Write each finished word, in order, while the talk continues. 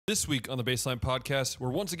This week on the Baseline Podcast, we're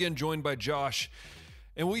once again joined by Josh,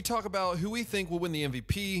 and we talk about who we think will win the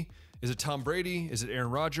MVP. Is it Tom Brady? Is it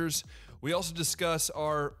Aaron Rodgers? We also discuss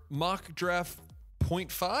our mock draft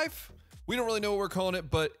 0.5. We don't really know what we're calling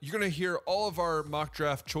it, but you're going to hear all of our mock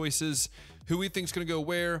draft choices, who we think is going to go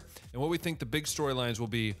where, and what we think the big storylines will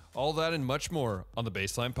be. All that and much more on the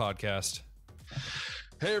Baseline Podcast.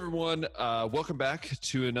 Hey everyone, welcome back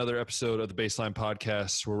to another episode of the Baseline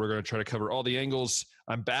Podcast, where we're going to try to cover all the angles.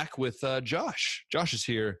 I'm back with Josh. Josh is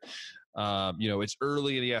here. It's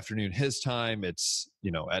early in the afternoon his time. It's,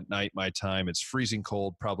 at night my time. It's freezing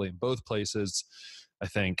cold, probably in both places, I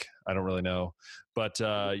think. I don't really know. But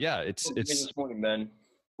it's this morning, Ben.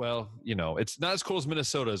 Well, it's not as cold as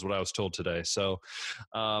Minnesota is what I was told today. So,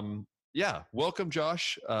 welcome,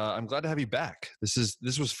 Josh. I'm glad to have you back. This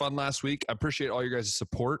was fun last week. I appreciate all your guys'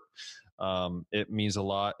 support. It means a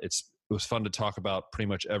lot. It was fun to talk about pretty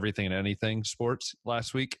much everything and anything sports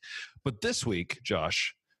last week. But this week,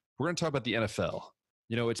 Josh, we're going to talk about the NFL.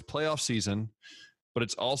 It's playoff season, but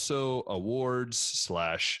it's also awards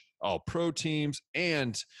 / all pro teams.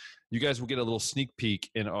 And you guys will get a little sneak peek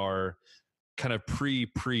in our kind of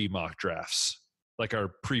pre mock drafts. Like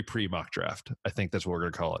our pre mock draft. I think that's what we're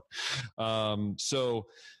going to call it. So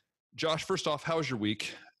Josh, first off, how was your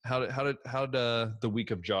week? How did the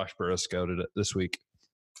week of Josh Burris go this week?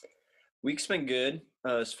 Week's been good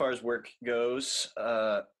as far as work goes.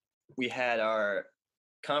 We had our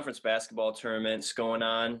conference basketball tournaments going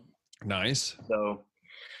on. Nice. So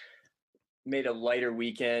made a lighter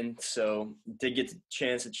weekend. So did get the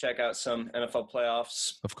chance to check out some NFL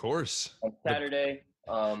playoffs. Of course. On Saturday.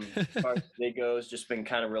 As far as the day goes, just been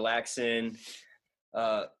kind of relaxing.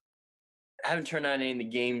 I haven't turned on any of the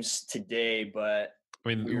games today, but I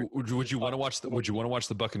mean, would you want to watch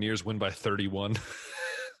the Buccaneers win by 31?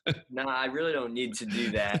 Nah, I really don't need to do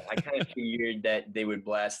that. I kind of figured that they would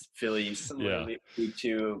blast Philly similarly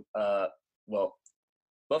to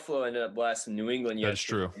Buffalo ended up blasting New England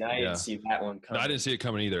yesterday. That's true. And I didn't see that one coming. No, I didn't see it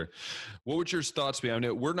coming either. What would your thoughts be? I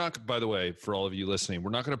mean, we're not, by the way, for all of you listening, we're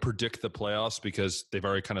not going to predict the playoffs because they've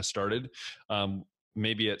already kind of started.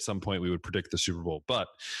 Maybe at some point we would predict the Super Bowl. But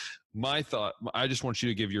my thought, I just want you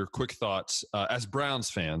to give your quick thoughts as Browns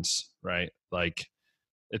fans, right? Like,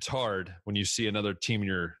 it's hard when you see another team in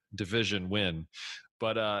your division win.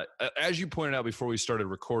 But as you pointed out before we started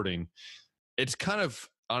recording, it's kind of,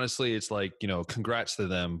 honestly, it's like, congrats to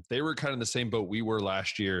them. They were kind of in the same boat we were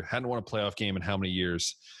last year. Hadn't won a playoff game in how many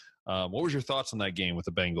years? What was your thoughts on that game with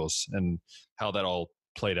the Bengals and how that all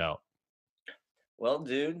played out? Well,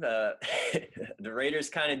 dude, the Raiders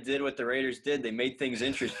kind of did what the Raiders did. They made things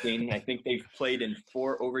interesting. I think they've played in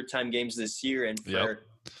 4 overtime games this year. And for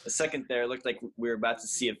a second there, it looked like we were about to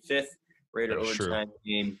see a 5th Raider overtime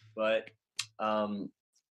game. But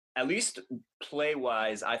at least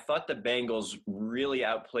play-wise, I thought the Bengals really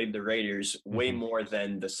outplayed the Raiders way more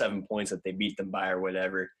than the 7 points that they beat them by or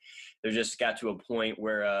whatever. They just got to a point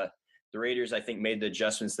where the Raiders, I think, made the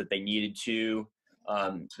adjustments that they needed to.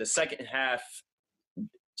 The second half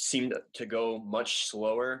seemed to go much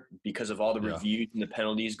slower because of all the reviews and the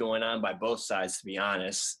penalties going on by both sides, to be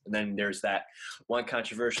honest. And then there's that one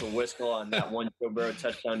controversial whistle on that one Joe Burrow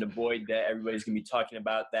touchdown to Boyd that everybody's going to be talking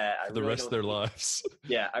about that. The rest of their lives.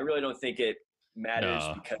 Yeah, I really don't think it matters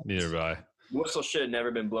because neither do I. The whistle should have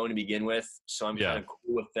never been blown to begin with, so I'm kind of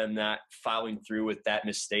cool with them not following through with that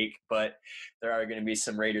mistake. But there are going to be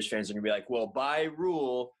some Raiders fans that are going to be like, well, by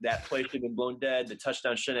rule, that play should have been blown dead. The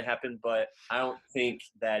touchdown shouldn't have happened, but I don't think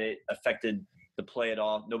that it affected the play at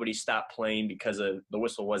all. Nobody stopped playing because of the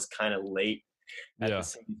whistle was kind of late. At the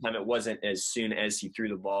same time, it wasn't as soon as he threw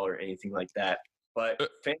the ball or anything like that. But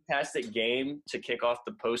fantastic game to kick off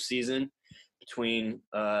the postseason between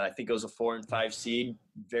I think it was a 4 and 5 seed.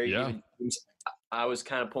 Very even teams. I was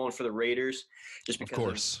kind of pulling for the Raiders just because, of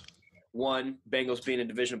course, one, Bengals being a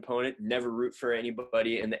division opponent, never root for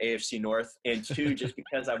anybody in the AFC North, and 2, just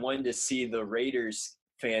because I wanted to see the Raiders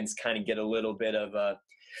fans kind of get a little bit of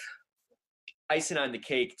icing on the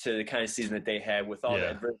cake to the kind of season that they had with all the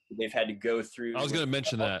adversity they've had to go through. I was going to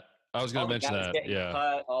mention that.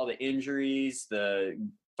 Cut, all the injuries, the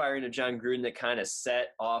firing of John Gruden that kind of set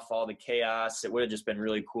off all the chaos. It would have just been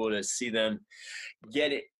really cool to see them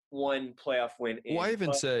get it one playoff win. Well, I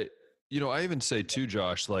even say too,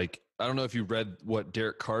 Josh, like, I don't know if you read what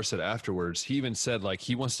Derek Carr said afterwards. He even said, like,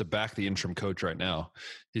 he wants to back the interim coach right now.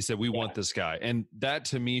 He said, we want this guy. And that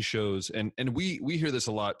to me shows, and we hear this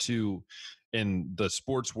a lot too in the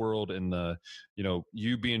sports world, in the,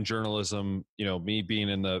 you being journalism, me being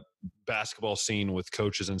in the basketball scene with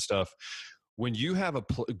coaches and stuff. when you have a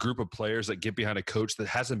group of players that get behind a coach that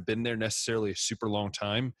hasn't been there necessarily a super long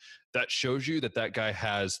time, that shows you that guy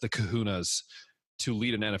has the kahunas to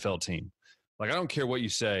lead an NFL team. Like, I don't care what you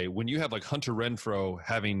say. When you have like Hunter Renfrow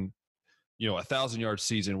having, 1,000-yard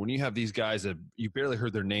season, when you have these guys that you barely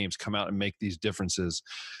heard their names come out and make these differences,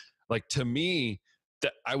 like, to me,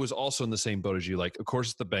 that I was also in the same boat as you. Like, of course,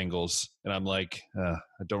 it's the Bengals, and I'm like, I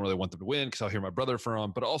don't really want them to win because I'll hear my brother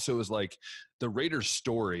from. But also, it was like the Raiders'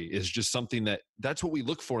 story is just something that's what we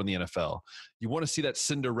look for in the NFL. You want to see that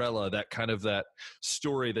Cinderella, that kind of that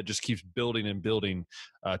story that just keeps building and building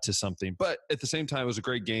to something. But at the same time, it was a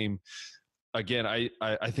great game. Again, I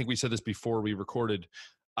think we said this before we recorded.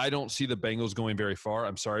 I don't see the Bengals going very far.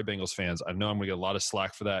 I'm sorry, Bengals fans. I know I'm going to get a lot of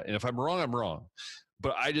slack for that. And if I'm wrong, I'm wrong.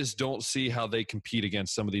 But I just don't see how they compete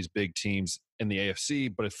against some of these big teams in the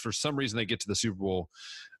AFC. But if for some reason they get to the Super Bowl,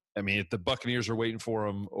 I mean, if the Buccaneers are waiting for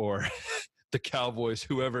them or the Cowboys,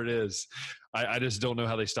 whoever it is, I just don't know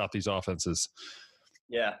how they stop these offenses.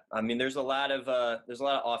 Yeah, I mean, there's a lot of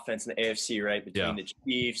offense in the AFC, right? Between the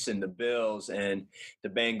Chiefs and the Bills and the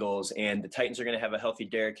Bengals, and the Titans are going to have a healthy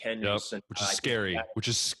Derrick Henry, which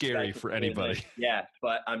is scary for anybody. Yeah,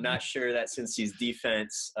 but I'm not sure that Cincy's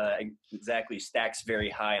defense exactly stacks very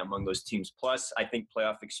high among those teams. Plus, I think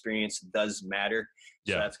playoff experience does matter,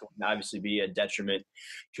 so that's going to obviously be a detriment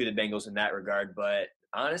to the Bengals in that regard. But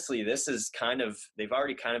honestly, this is they've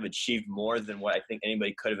already kind of achieved more than what I think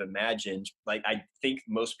anybody could have imagined. Like, I think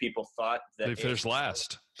most people thought that they finished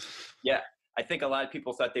last. Yeah. I think a lot of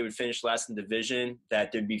people thought they would finish last in the division,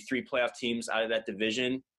 that there'd be 3 playoff teams out of that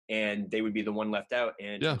division, and they would be the one left out. And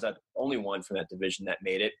it turns out the only one from that division that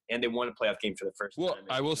made it. And they won a playoff game for the first time. Well,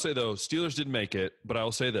 I will say, though, Steelers didn't make it, but I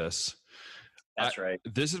will say this. That's right.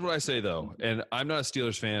 This is what I say, though, and I'm not a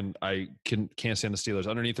Steelers fan. I can't stand the Steelers.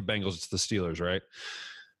 Underneath the Bengals, it's the Steelers, right?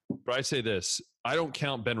 But I say this: I don't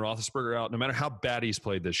count Ben Roethlisberger out, no matter how bad he's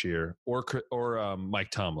played this year, or Mike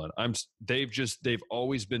Tomlin. They've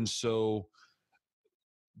always been so.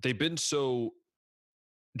 They've been so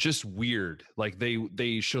just weird. Like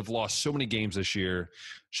they should have lost so many games this year,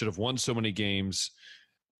 should have won so many games.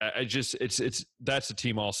 That's a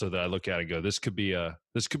team also that I look at and go, this could be a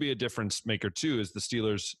difference maker too. Is the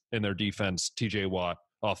Steelers in their defense, TJ Watt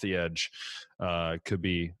off the edge, could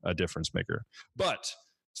be a difference maker. But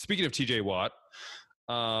speaking of TJ Watt,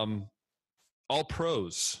 all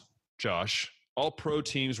pros, Josh, all pro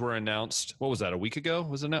teams were announced. What was that? A week ago?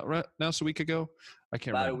 Was it announced a week ago? I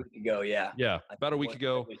can't remember. About a week ago. Yeah. Yeah. About a week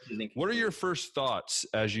ago. What are your first thoughts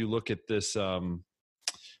as you look at this, all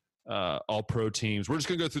pro teams? We're just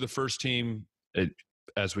going to go through the first team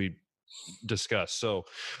as we discuss. So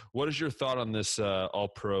what is your thought on this all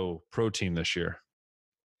pro team this year?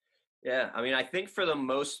 Yeah, I mean, I think for the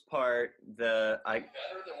most part,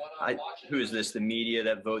 who is this? The media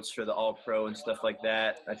that votes for the all pro and stuff like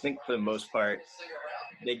that. I think for the most part,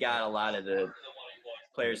 they got a lot of the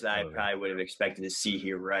players that I probably would have expected to see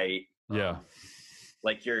here, right? Yeah.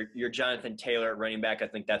 Like your Jonathan Taylor at running back, I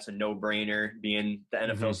think that's a no-brainer, being the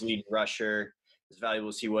NFL's leading rusher, as valuable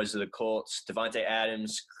as he was to the Colts. Devontae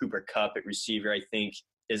Adams, Cooper Kupp at receiver, I think,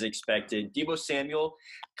 is expected. Deebo Samuel,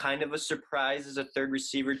 kind of a surprise as a third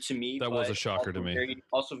receiver to me. That was a shocker to me.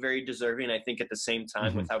 Also very deserving, I think, at the same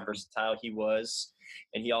time with how versatile he was.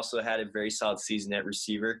 And he also had a very solid season at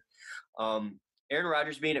receiver. Aaron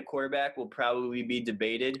Rodgers being at quarterback will probably be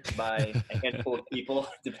debated by a handful of people.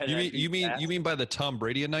 Depending you mean by the Tom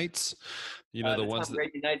Brady nights? The ones Tom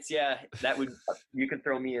Brady nights, yeah. That would you can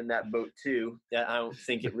throw me in that boat too. I don't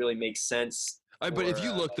think it really makes sense. But if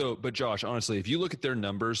you look but Josh, honestly, if you look at their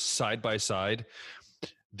numbers side by side,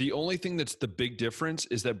 the only thing that's the big difference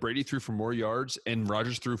is that Brady threw for more yards and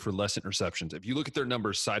Rodgers threw for less interceptions. If you look at their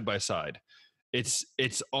numbers side by side, it's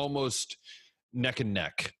almost neck and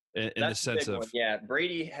neck in the sense of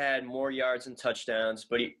Brady had more yards and touchdowns,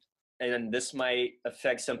 but and this might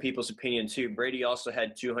affect some people's opinion too. Brady also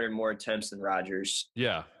had 200 more attempts than Rodgers.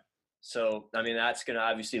 Yeah. So, I mean, that's going to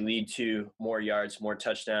obviously lead to more yards, more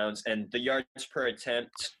touchdowns. And the yards per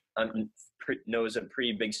attempt knows a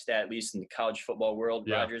pretty big stat, at least in the college football world.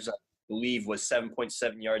 Yeah. Rodgers, I believe, was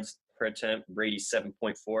 7.7 yards per attempt. Brady,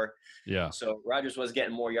 7.4. Yeah. So Rodgers was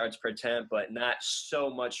getting more yards per attempt, but not so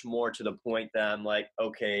much more to the point that I'm like,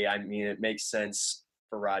 okay, I mean, it makes sense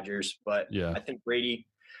for Rodgers. But I think Brady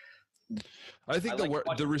 – I think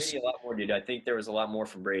Brady a lot more, dude. I think there was a lot more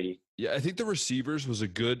from Brady. Yeah, I think the receivers was a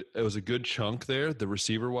good chunk there, the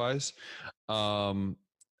receiver wise. I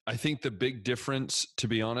think the big difference, to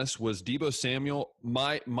be honest, was Deebo Samuel.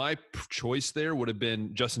 My choice there would have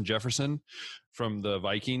been Justin Jefferson from the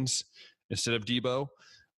Vikings instead of Deebo.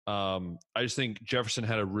 I just think Jefferson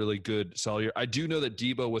had a really good solid year. I do know that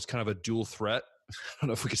Debo was kind of a dual threat. I don't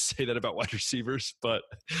know if we could say that about wide receivers, but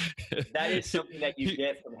that is something that you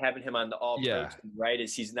get from having him on the All-Pro team, right?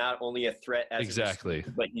 Is he's not only a threat as a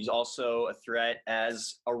receiver, but he's also a threat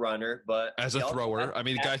as a runner, but as a thrower. I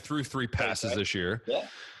mean, the guy threw 3 passes this year.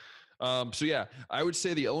 Yeah. So yeah, I would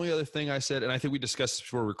say the only other thing I said, and I think we discussed this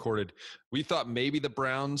before we recorded, we thought maybe the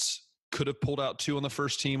Browns could have pulled out 2 on the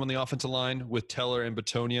first team on the offensive line with Teller and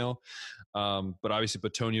Bitonio. But obviously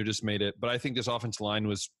Bitonio just made it. But I think this offensive line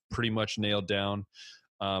was pretty much nailed down.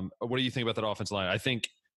 What do you think about that offensive line? I think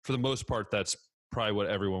for the most part, that's probably what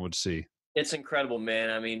everyone would see. It's incredible, man.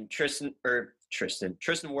 I mean, Tristan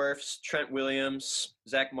Wirfs, Trent Williams,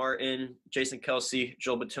 Zach Martin, Jason Kelsey,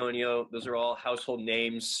 Joel Bitonio. Those are all household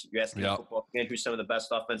names. You ask a football fan who some of the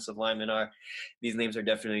best offensive linemen are. These names are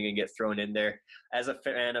definitely going to get thrown in there. As a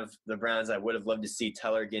fan of the Browns, I would have loved to see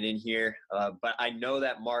Teller get in here. But I know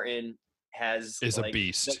that Martin is a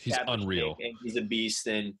beast. He's unreal. And he's a beast,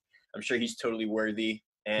 and I'm sure he's totally worthy.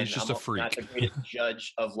 And he's just I'm a freak. not the greatest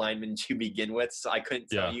judge of linemen to begin with, so I couldn't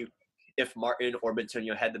tell you if Martin or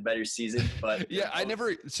Bitonio had the better season. But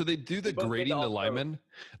so they do the grading the linemen.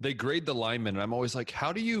 They grade the linemen, and I'm always like,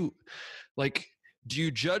 how do you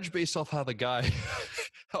judge based off how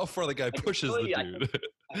far the guy pushes the dude?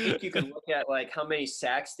 I think you can look at how many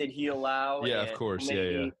sacks did he allow? Yeah, of course. How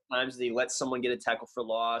many times did he let someone get a tackle for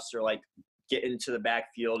loss or get into the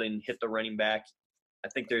backfield and hit the running back? I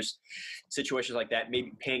think there's situations like that.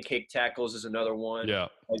 Maybe pancake tackles is another one. Yeah.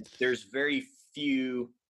 There's very few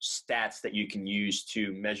stats that you can use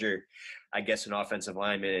to measure, I guess, an offensive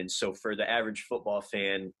lineman. And so for the average football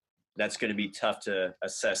fan, that's going to be tough to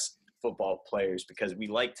assess football players because we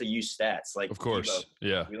like to use stats. Of course.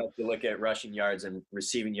 Yeah. We like to look at rushing yards and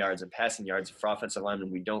receiving yards and passing yards. For offensive linemen,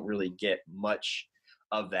 we don't really get much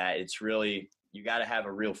of that. It's really, you got to have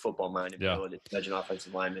a real football mind to be able to judge an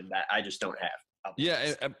offensive lineman that I just don't have.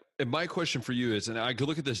 Yeah, and my question for you is, and I could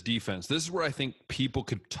look at this defense. This is where I think people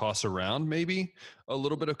could toss around maybe a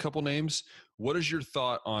little bit, a couple names. What is your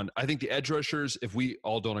thought on, I think the edge rushers, if we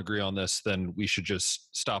all don't agree on this, then we should just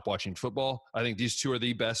stop watching football. I think these 2 are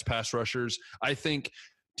the best pass rushers. I think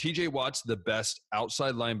TJ Watt's the best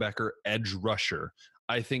outside linebacker edge rusher.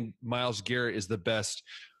 I think Myles Garrett is the best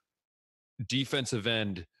defensive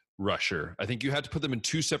end rusher. I think you have to put them in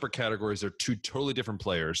 2 separate categories. They're 2 totally different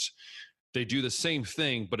players. They do the same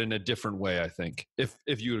thing, but in a different way, I think, if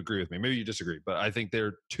you would agree with me. Maybe you disagree, but I think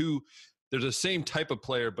they're the same type of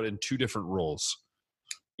player, but in 2 different roles.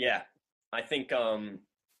 Yeah, I think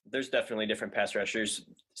there's definitely different pass rushers.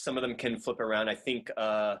 Some of them can flip around. I think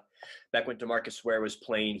back when DeMarcus Ware was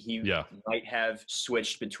playing, he might have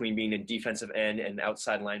switched between being a defensive end and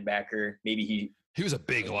outside linebacker. Maybe he was a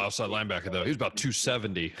big outside linebacker, though. He was about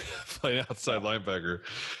 270 playing outside linebacker.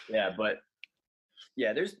 Yeah, but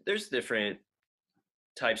yeah, there's different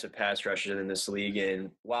types of pass rushers in this league, and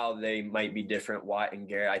while they might be different, Watt and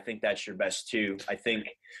Garrett, I think that's your best 2. I think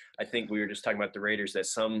we were just talking about the Raiders, that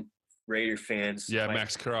some Raider fans,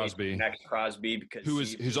 Max Crosby, because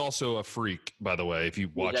who's also a freak, by the way. If you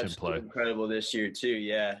watch him play, incredible this year too.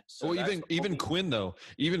 Yeah. So even Quinn though,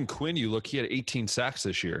 you look, he had 18 sacks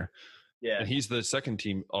this year. Yeah. And he's the second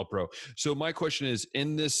team All-Pro. So my question is,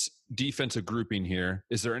 in this defensive grouping here,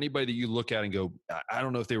 is there anybody that you look at and go, I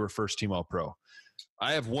don't know if they were first team All-Pro?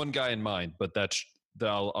 I have one guy in mind, but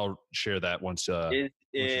I'll share that once. Is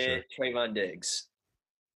it Trayvon Diggs?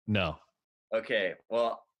 No. Okay.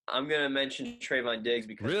 Well, I'm going to mention Trayvon Diggs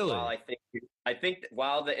because while I think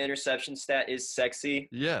while the interception stat is sexy.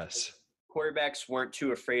 Yes. Quarterbacks weren't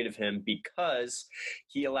too afraid of him because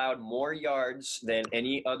he allowed more yards than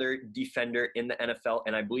any other defender in the NFL.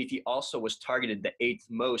 And I believe he also was targeted the 8th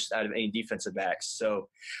most out of any defensive backs. So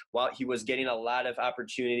while he was getting a lot of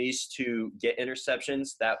opportunities to get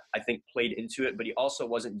interceptions, that I think played into it, but he also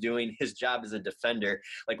wasn't doing his job as a defender.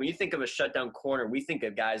 Like when you think of a shutdown corner, we think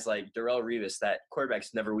of guys like Darrelle Revis that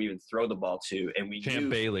quarterbacks never even throw the ball to. And Champ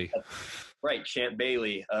Bailey. Right, Champ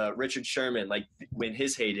Bailey, Richard Sherman, like when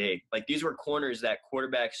his heyday, like these were corners that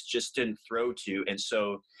quarterbacks just didn't throw to. And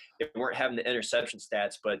so they weren't having the interception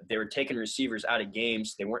stats, but they were taking receivers out of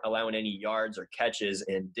games. They weren't allowing any yards or catches.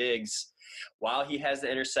 And Diggs, while he has the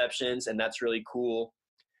interceptions, and that's really cool.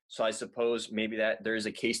 So I suppose maybe that there's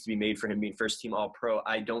a case to be made for him being first team All-Pro.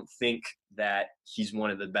 I don't think that he's one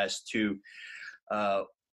of the best 2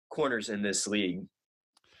 corners in this league.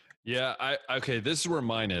 Yeah, okay, this is where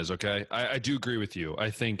mine is, okay? I do agree with you.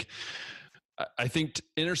 I think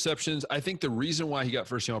interceptions, I think the reason why he got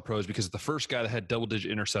first team All-Pro is because the first guy that had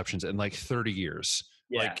double-digit interceptions in like 30 years.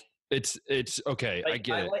 Yeah. Like It's okay. Like, I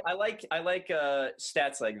get it. I like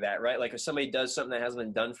stats like that, right? Like if somebody does something that hasn't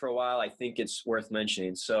been done for a while, I think it's worth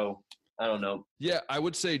mentioning. So I don't know. Yeah, I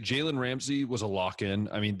would say Jalen Ramsey was a lock-in.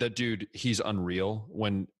 I mean, that dude, he's unreal.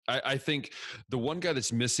 When I think the one guy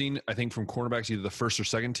that's missing, I think from cornerbacks, either the first or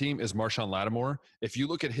second team, is Marshawn Lattimore. If you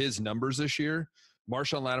look at his numbers this year,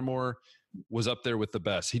 Marshawn Lattimore was up there with the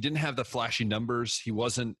best. He didn't have the flashy numbers. He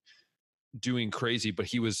wasn't doing crazy, but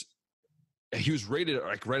he was rated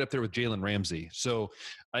like right up there with Jalen Ramsey. So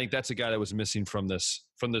I think that's a guy that was missing from this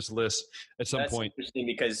list at some That's point. interesting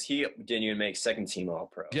because he didn't even make second team All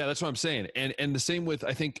Pro. Yeah, that's what I'm saying. And the same with,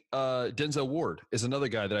 I think, Denzel Ward is another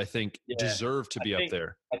guy that I think deserved to be up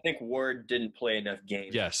there. I think Ward didn't play enough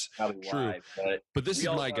games. Yes, probably true. why, but this is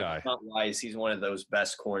my guy. Not wise. He's one of those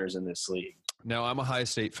best corners in this league. Now, I'm a Ohio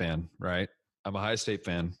State fan, right? I'm a Ohio State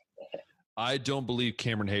fan. I don't believe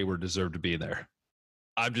Cameron Hayward deserved to be there.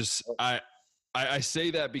 I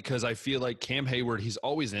say that because I feel like Cam Hayward, he's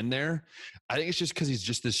always in there. I think it's just because he's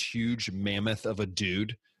just this huge mammoth of a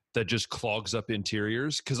dude that just clogs up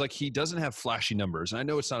interiors. Because like he doesn't have flashy numbers, and I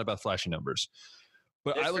know it's not about flashy numbers,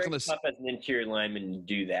 but I look on this tough as an interior lineman to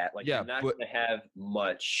do that. Like you're not going to have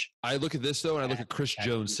much. I look at this though, and I look at Chris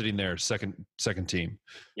Jones sitting there, second team.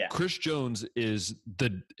 Yeah, Chris Jones is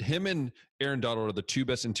him and Aaron Donald are the two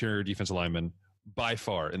best interior defensive linemen by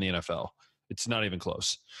far in the NFL. It's not even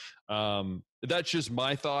close. That's just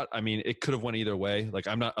my thought. I mean, it could have went either way. Like,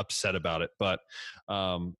 I'm not upset about it, but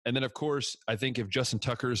and then of course, I think if Justin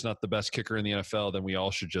Tucker is not the best kicker in the NFL, then we all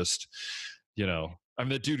should just, I mean,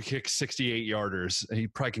 the dude kicks 68 yarders. He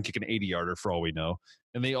probably can kick an 80 yarder for all we know.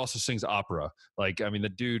 And he also sings opera. Like, I mean, the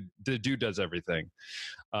dude does everything.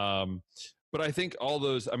 But I think all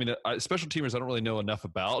those, I mean, special teamers, I don't really know enough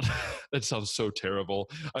about. That sounds so terrible.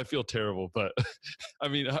 I feel terrible, but I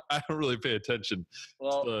mean, I don't really pay attention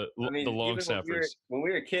to the long snappers. When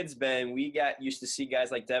we were kids, Ben, we used to see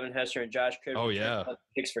guys like Devin Hester and Josh Cribbs. Oh, yeah.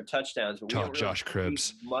 Kicks for touchdowns. But we don't really Josh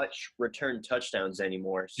Cribbs. Much return touchdowns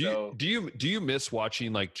anymore. So do you miss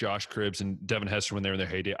watching like Josh Cribbs and Devin Hester when they were in their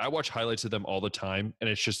heyday? I watch highlights of them all the time, and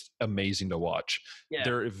it's just amazing to watch. Yeah,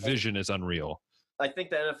 their vision is unreal. I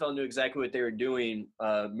think the NFL knew exactly what they were doing,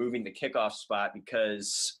 moving the kickoff spot,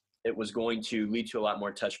 because it was going to lead to a lot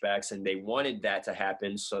more touchbacks, and they wanted that to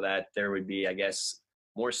happen so that there would be, I guess,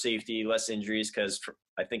 more safety, less injuries, because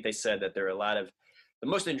I think they said that there are the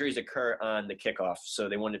most injuries occur on the kickoff, so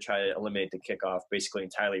they wanted to try to eliminate the kickoff basically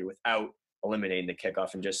entirely without eliminating the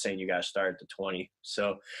kickoff and just saying you got to start at the 20.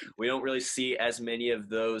 So we don't really see as many of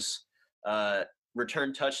those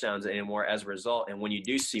return touchdowns anymore as a result, and when you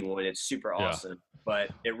do see one, it's super awesome.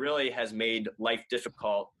 But it really has made life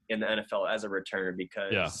difficult in the NFL as a returner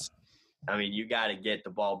because, I mean, you got to get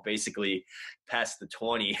the ball basically past the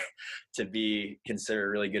 20 to be considered a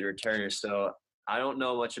really good returner. So I don't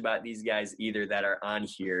know much about these guys either that are on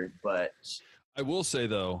here, but I will say,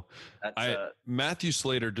 though, Matthew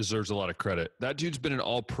Slater deserves a lot of credit. That dude's been an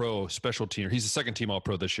all-pro special teamer. He's a second-team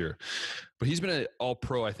all-pro this year. But he's been an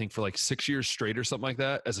all-pro, I think, for like 6 years straight or something like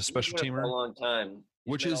that as a special teamer. For a long time.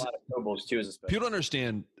 Which is, people don't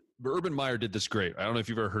understand, Urban Meyer did this great. I don't know if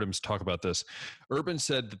you've ever heard him talk about this. Urban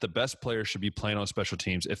said that the best players should be playing on special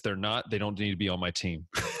teams. If they're not, they don't need to be on my team.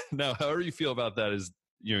 Now, however you feel about that is,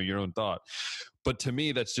 your own thought. But to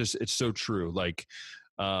me, that's just, it's so true. Like,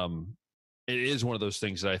 it is one of those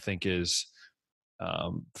things that I think is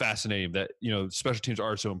fascinating that, special teams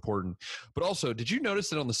are so important. But also, did you notice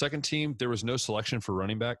that on the second team, there was no selection for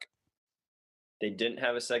running back? They didn't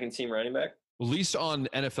have a second team running back? At least on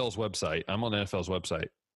NFL's website. I'm on NFL's website.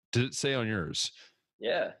 Did it say on yours?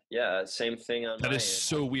 Yeah. Same thing on That is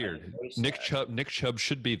so weird. Nick Chubb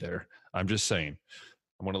should be there. I'm just saying.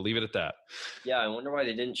 I want to leave it at that. Yeah, I wonder why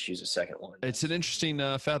they didn't choose a second one. It's an interesting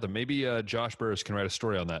fathom. Maybe Josh Burris can write a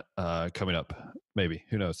story on that coming up. Maybe.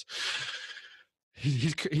 Who knows?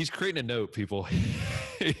 He's creating a note, people.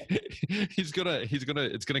 It's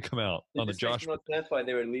gonna come out on the Josh. That's why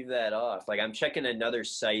they would leave that off. Like, I'm checking another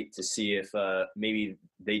site to see if maybe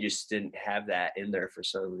they just didn't have that in there for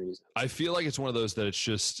some reason. I feel like it's one of those that it's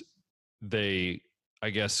just I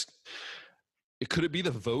guess. Could it be the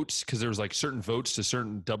votes? Because there was like certain votes to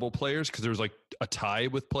certain double players because there was like a tie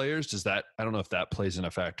with players. I don't know if that plays in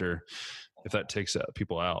a factor, if that takes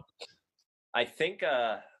people out. I think,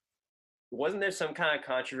 wasn't there some kind of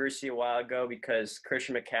controversy a while ago because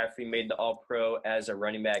Christian McCaffrey made the All-Pro as a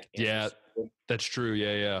running back? Yeah, that's true.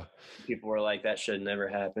 Yeah. People were like, that should have never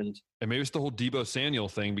happened. And maybe it's the whole Deebo Samuel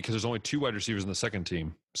thing because there's only 2 wide receivers in the second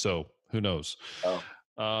team. So who knows?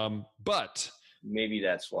 But maybe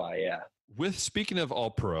that's why, yeah. Speaking of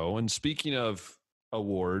All-Pro and speaking of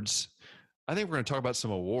awards, I think we're going to talk about some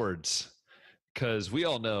awards because we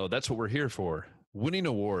all know that's what we're here for, winning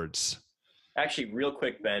awards. Actually, real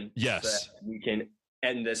quick, Ben. Yes. So that we can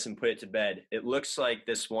end this and put it to bed. It looks like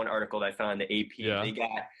this one article that I found in the AP, they got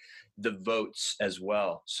the votes as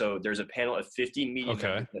well. So there's a panel of 50 media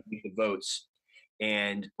members that make the votes.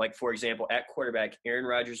 And like, for example, at quarterback, Aaron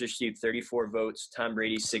Rodgers received 34 votes, Tom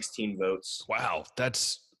Brady 16 votes. Wow.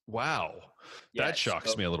 That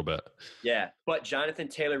shocks me a little bit. Yeah. But Jonathan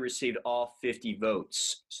Taylor received all 50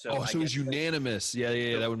 votes. So so he's unanimous.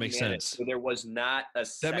 Yeah. That would make sense. So there was not a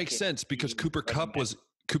second. That makes sense because Cooper Kupp was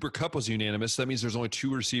unanimous. That means there's only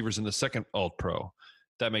 2 receivers in the second All-Pro.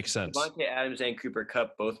 That makes sense. Devontae Adams and Cooper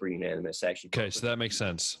Kupp both were unanimous, actually. Okay, so that makes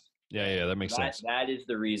sense. Yeah, that makes sense. That is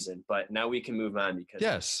the reason. But now we can move on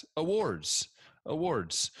because awards.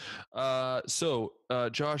 So,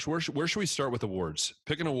 Josh, where should we start with awards?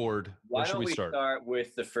 Pick an award. Where should we start? Why don't we start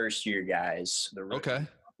with the first year guys?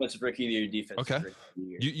 Offensive Rookie of the Year, Defensive Rookie of the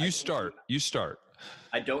Year. You start.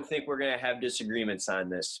 I don't think we're going to have disagreements on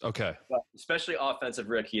this. Okay. But especially Offensive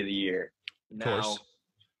Rookie of the Year. Of course.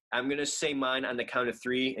 I'm going to say mine on the count of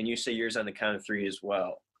 3, and you say yours on the count of 3 as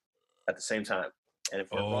well at the same time. And if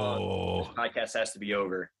we're wrong, this podcast has to be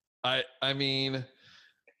over. I mean,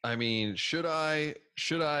 should I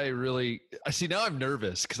really? I see now I'm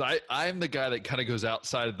nervous because I'm the guy that kind of goes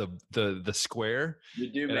outside of the square. You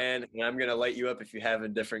do, man. And I'm gonna light you up if you have a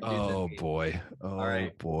different. Oh boy. All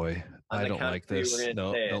right, boy. I don't like this.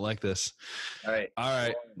 No, don't like this. All right.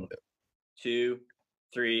 1, 2,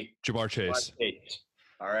 3. Jamar Chase.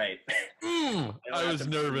 All right. I was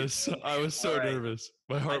nervous. I was so nervous.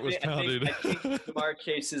 My heart was pounding. I think Jamar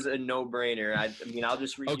Chase is a no-brainer. I mean, I'll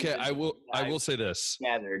just read. Okay, I will say this.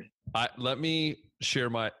 Gathered. Let me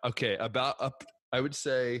share my. Okay, I would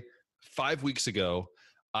say 5 weeks ago,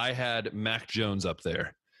 I had Mac Jones up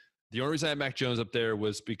there. The only reason I had Mac Jones up there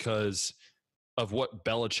was because of what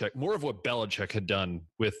Belichick had done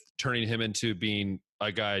with turning him into being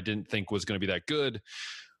a guy I didn't think was going to be that good.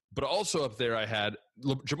 But also up there, I had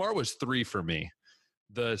Jamar was 3 for me.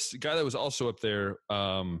 The guy that was also up there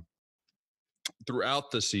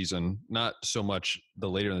throughout the season, not so much the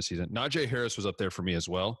later in the season. Najee Harris was up there for me as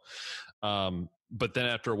well. But then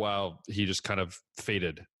after a while, he just kind of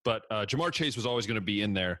faded. But Jamar Chase was always going to be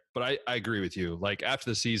in there. But I agree with you. Like after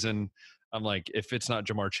the season, I'm like, if it's not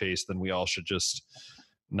Jamar Chase, then we all should just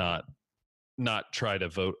not try to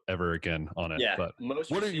vote ever again on it. Yeah, but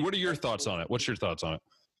what are your thoughts on it? What's your thoughts on it?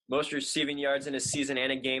 Most receiving yards in a season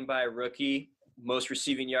and a game by a rookie. Most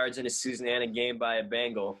receiving yards in a season and a game by a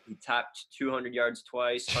Bengal. He topped 200 yards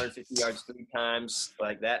twice, 150 yards 3 times,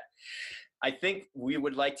 like that. I think we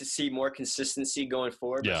would like to see more consistency going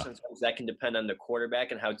forward, but sometimes that can depend on the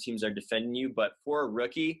quarterback and how teams are defending you. But for a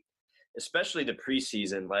rookie, especially the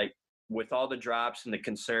preseason, like with all the drops and the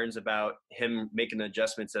concerns about him making the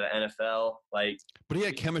adjustments to the NFL, but he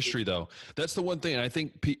had chemistry though. That's the one thing. I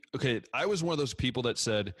think, I was one of those people that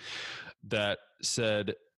said,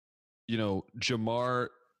 Jamar,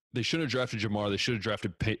 they shouldn't have drafted Jamar. They should have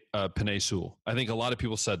drafted Penei Sewell. I think a lot of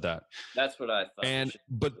people said that. That's what I thought.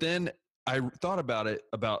 But then I thought about it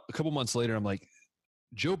about a couple months later. I'm like,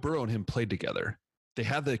 Joe Burrow and him played together. They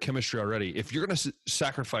have the chemistry already. If you're going to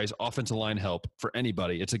sacrifice offensive line help for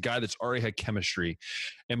anybody, it's a guy that's already had chemistry.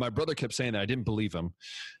 And my brother kept saying that. I didn't believe him.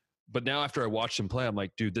 But now after I watched him play, I'm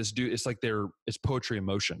like, dude, this dude, it's like it's poetry in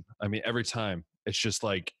motion. I mean, every time it's just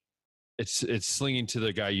like, it's slinging to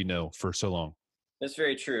the guy for so long. That's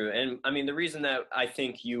very true. And I mean, the reason that I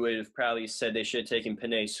think you would have probably said they should have taken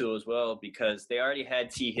Penei Sewell as well, because they already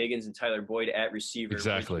had T. Higgins and Tyler Boyd at receiver.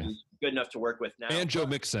 Exactly. Good enough to work with now. And Joe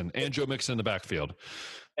Mixon in the backfield.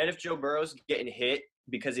 And if Joe Burrow's getting hit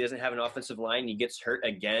because he doesn't have an offensive line, and he gets hurt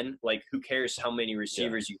again, like who cares how many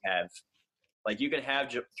receivers you have? Like you can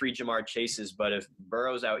have 3 Jamar Chases, but if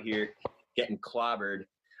Burrow's out here getting clobbered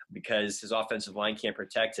because his offensive line can't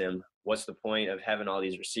protect him, what's the point of having all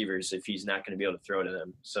these receivers if he's not going to be able to throw to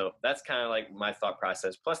them? So that's kind of like my thought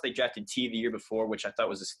process. Plus, they drafted T the year before, which I thought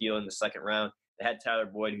was a steal in the second round. They had Tyler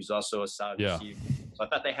Boyd, who's also a solid receiver. So I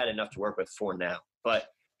thought they had enough to work with for now. But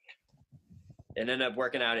it ended up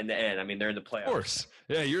working out in the end. I mean, they're in the playoffs. Of course.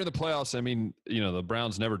 Yeah, you're in the playoffs. I mean, the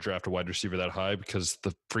Browns never draft a wide receiver that high because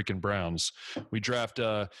the freaking Browns. We draft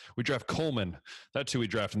Coleman. That's who we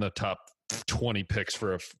draft in the top 20 picks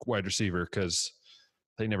for a wide receiver because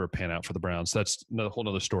they never pan out for the Browns. That's a whole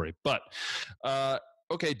nother story. But,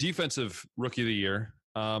 okay, defensive rookie of the year.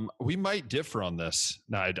 We might differ on this.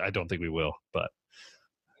 No, I don't think we will. But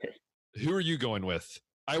who are you going with?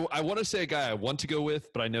 I want to say a guy I want to go with,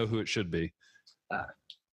 but I know who it should be.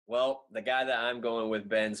 Well, the guy that I'm going with,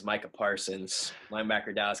 Ben's Micah Parsons,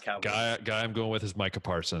 linebacker, Dallas Cowboys. Guy I'm going with is Micah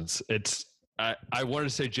Parsons. I wanted to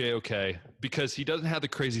say JOK because he doesn't have the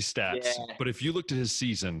crazy stats. Yeah. But if you looked at his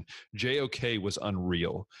season, JOK was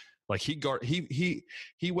unreal. Like he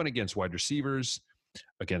went against wide receivers,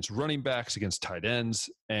 against running backs, against tight ends,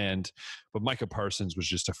 but Micah Parsons was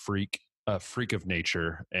just a freak of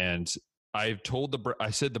nature. And I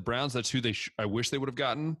said the Browns, that's who I wish they would have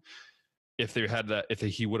gotten if they had that,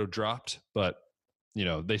 he would have dropped, but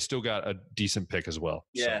they still got a decent pick as well.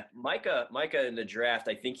 Yeah. So. Micah in the draft,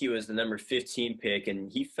 I think he was the number 15 pick, and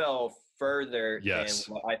he fell further than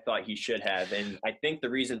what I thought he should have. And I think the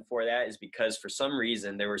reason for that is because for some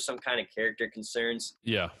reason there were some kind of character concerns.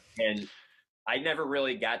 Yeah. And I never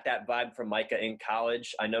really got that vibe from Micah in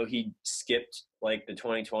college. I know he skipped like the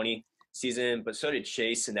 2020 season, but so did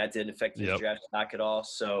Chase, and that didn't affect his draft stock at all.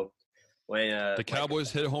 So when the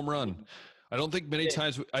Cowboys hit a home run, I don't think many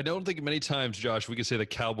times, Josh, we can say the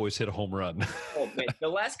Cowboys hit a home run. Oh, man. The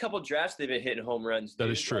last couple drafts they've been hitting home runs. Dude.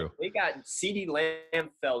 That is true. Like, they got CeeDee Lamb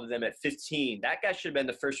fell to them at 15. That guy should have been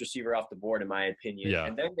the first receiver off the board, in my opinion. Yeah.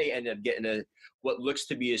 And then they ended up getting what looks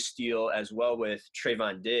to be a steal as well with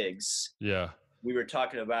Trayvon Diggs. Yeah. We were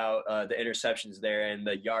talking about the interceptions there and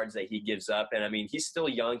the yards that he gives up. And, I mean, he's still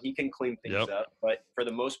young. He can clean things up. But for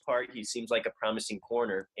the most part, he seems like a promising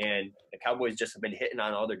corner. And the Cowboys just have been hitting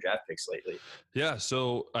on all their draft picks lately. Yeah,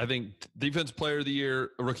 so I think Defense Player of the Year,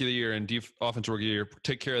 Rookie of the Year, and Offensive Rookie of the Year,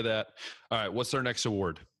 take care of that. All right, what's our next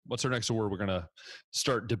award? We're going to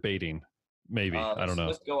start debating? Maybe. I don't know.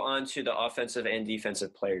 Let's go on to the offensive and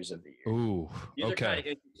defensive players of the year. Ooh, These are kind of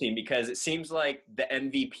interesting because it seems like the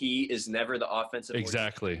MVP is never the offensive.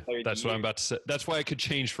 Exactly. That's what I'm about to say. That's why it could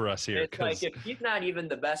change for us here. It's like if he's not even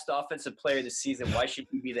the best offensive player this season, why should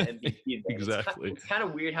he be the MVP? Exactly. It's kind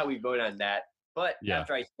of weird how we vote on that. But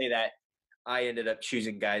after I say that, I ended up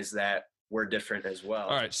choosing guys that were different as well.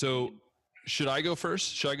 All right. So should I go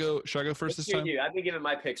first? Should I go first this time? I've been giving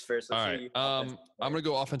my picks first. All right. I'm going to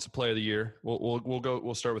go offensive player of the year.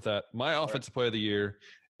 We'll start with that. My offensive player of the year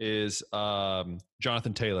is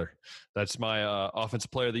Jonathan Taylor. That's my offensive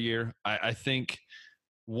player of the year. I think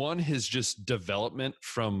his just development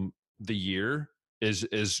from the year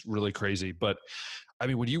is really crazy. But I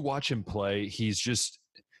mean, when you watch him play, he's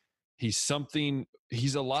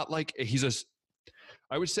a lot like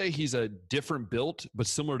I would say he's a different built, but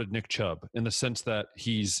similar to Nick Chubb in the sense that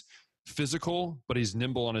he's physical, but he's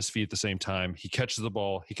nimble on his feet at the same time. He catches the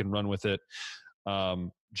ball. He can run with it.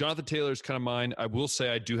 Jonathan Taylor is kind of mine. I will say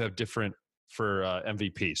I do have different for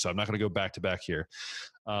MVP, so I'm not going to go back to back here.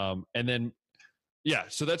 And then,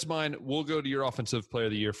 so that's mine. We'll go to your offensive player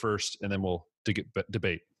of the year first, and then we'll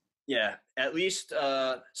debate. Yeah, at least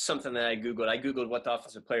something that I Googled. I Googled what the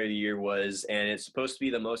offensive player of the year was, and it's supposed to be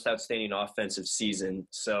the most outstanding offensive season.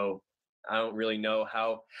 So I don't really know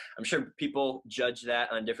how. I'm sure people judge that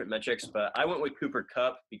on different metrics, but I went with Cooper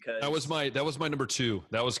Kupp because that was my number two.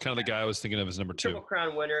 That was kind of the guy I was thinking of as number two. Triple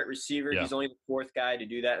Crown winner at receiver. Yeah. He's only the fourth guy to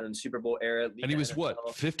do that in the Super Bowl era. And he was what,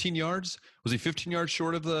 15 yards? Was he 15 yards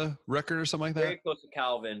short of the record or something like that? Very close to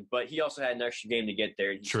Calvin, but he also had an extra game to get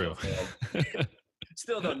there. True.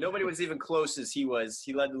 Still, though, nobody was even close as he was.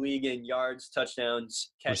 He led the league in yards,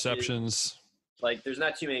 touchdowns, catches. Receptions. Like, there's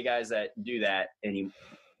not too many guys that do that anymore,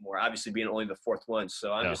 obviously being only the fourth one.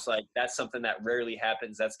 So I'm just like, that's something that rarely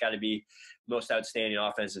happens. That's got to be most outstanding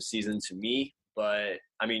offensive season to me. But,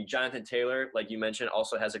 I mean, Jonathan Taylor, like you mentioned,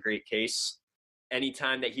 also has a great case.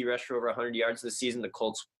 Anytime that he rushed for over 100 yards this season, the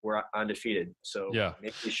Colts were undefeated. So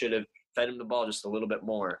maybe they should have fed him the ball just a little bit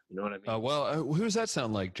more. You know what I mean? Who does that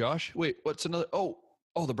sound like, Josh? Wait, what's another? Oh,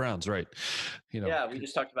 the Browns, right? Yeah, we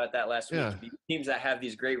just talked about that last week. Teams that have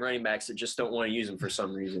these great running backs that just don't want to use them for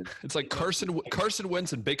some reason. It's like Carson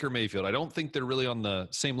Wentz and Baker Mayfield. I don't think they're really on the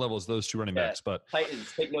same level as those two running backs. But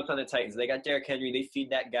Titans, take notes on the Titans. They got Derrick Henry. They feed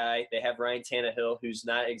that guy. They have Ryan Tannehill, who's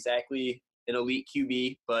not exactly an elite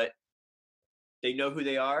QB, but they know who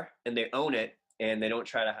they are and they own it. And they don't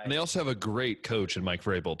try to hide. And they also have a great coach in Mike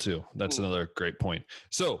Vrabel, too. That's another great point.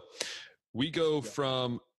 So we go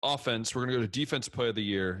from offense. We're going to go to defensive player of the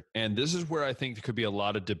year. And this is where I think there could be a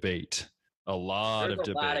lot of debate. There's a lot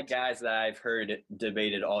of guys that I've heard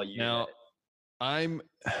debated all year. Now,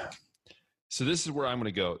 so this is where I'm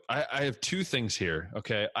going to go. I have two things here,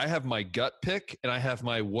 okay? I have my gut pick, and I have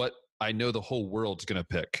my what I know the whole world's going to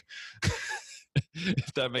pick.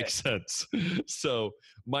 If that makes sense. So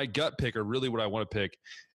my gut pick, or really what I want to pick,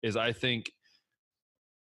 is I think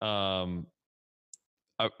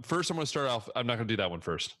first I'm going to start off. I'm not going to do that one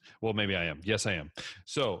first. Well, maybe I am. Yes, I am.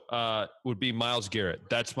 So would be Myles Garrett.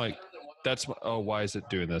 That's my why is it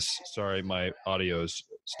doing this? Sorry, my audio's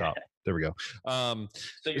stopped. There we go. So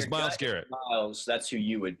it's Myles Garrett. Myles, that's who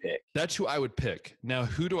you would pick. That's who I would pick. Now,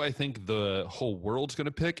 who do I think the whole world's going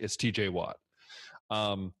to pick? It's TJ Watt.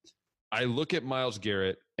 I look at Myles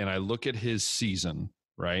Garrett and I look at his season,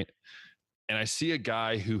 right? And I see a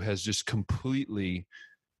guy who has just completely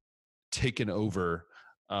taken over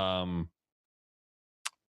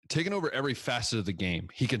every facet of the game.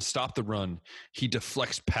 He can stop the run. He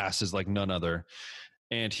deflects passes like none other.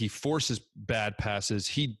 And he forces bad passes.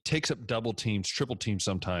 He takes up double teams, triple teams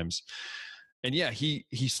sometimes. And yeah, he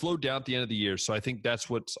slowed down at the end of the year. So I think that's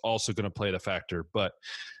what's also going to play the factor. But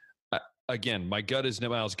again, my gut is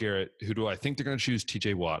Myles Garrett. Who do I think they're going to choose?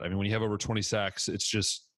 TJ Watt. I mean, when you have over 20 sacks, it's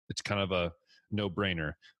kind of a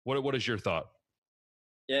no-brainer. What is your thought?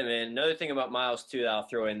 Yeah, man. Another thing about Myles, too, that I'll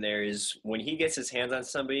throw in there is when he gets his hands on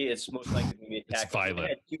somebody, it's most likely to be a tackle. It's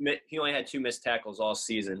violent. He only had 2 missed tackles all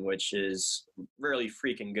season, which is really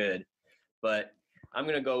freaking good. But I'm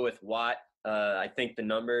going to go with Watt. I think the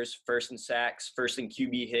numbers, first in sacks, first in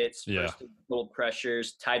QB hits, first in total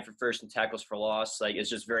pressures, tied for first in tackles for loss. Like, it's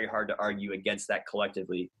just very hard to argue against that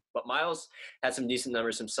collectively. But Myles had some decent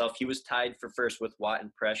numbers himself. He was tied for first with Watt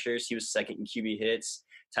in pressures. He was second in QB hits,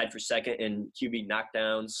 tied for second in QB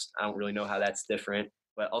knockdowns. I don't really know how that's different.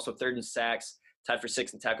 But also third in sacks, tied for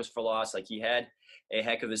sixth in tackles for loss. Like, he had a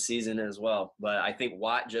heck of a season as well. But I think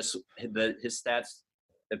Watt his stats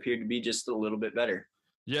appeared to be just a little bit better.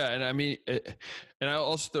 Yeah, and I mean, and I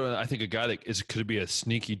also throw in, I think a guy that could be a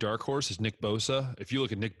sneaky dark horse is Nick Bosa. If you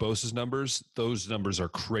look at Nick Bosa's numbers, those numbers are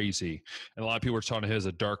crazy, and a lot of people are talking him as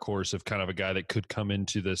a dark horse of kind of a guy that could come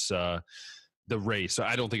into this the race. So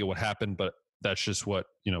I don't think it would happen, but that's just what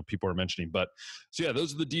people are mentioning. But so yeah,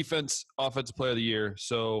 those are the offensive player of the year.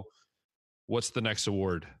 So what's the next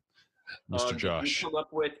award, Mr. Josh? Did you come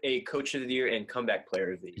up with a coach of the year and comeback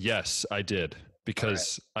player of the year? Yes, I did,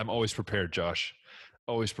 because I'm always prepared, Josh.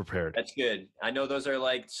 Always prepared. That's good. I know those are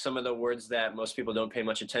like some of the words that most people don't pay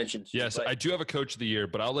much attention to. Yes, I do have a coach of the year,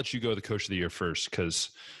 but I'll let you go the coach of the year first because.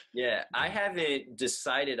 Yeah, I haven't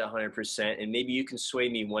decided 100%, and maybe you can sway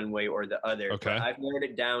me one way or the other. Okay. I've narrowed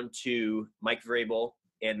it down to Mike Vrabel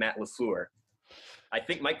and Matt LaFleur. I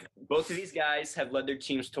think both of these guys have led their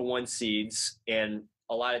teams to 1 seeds, and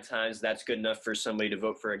a lot of times that's good enough for somebody to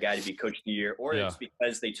vote for a guy to be coach of the year, or it's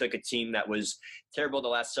because they took a team that was terrible the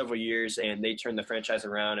last several years and they turned the franchise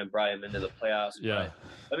around and brought him into the playoffs. Yeah. But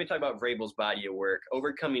let me talk about Vrabel's body of work.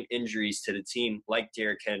 Overcoming injuries to the team like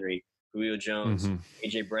Derrick Henry, Julio Jones,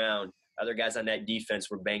 A.J. Brown, other guys on that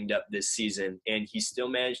defense were banged up this season, and he still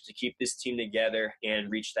managed to keep this team together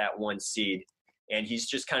and reach that 1 seed. And he's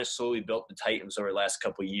just kind of slowly built the Titans over the last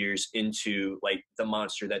couple of years into like the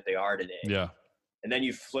monster that they are today. Yeah. And then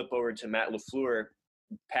you flip over to Matt LaFleur.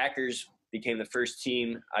 Packers became the first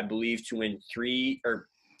team, I believe, to win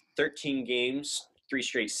 13 games, 3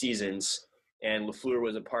 straight seasons. And LaFleur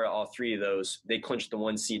was a part of all 3 of those. They clinched the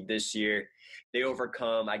 1 seed this year. They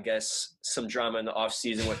overcome, I guess, some drama in the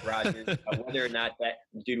offseason with Rodgers, whether or not that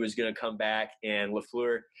dude was going to come back. And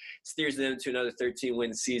LaFleur steers them to another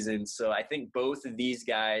 13-win season. So I think both of these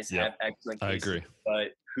guys have excellent cases. I agree. But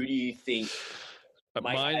who do you think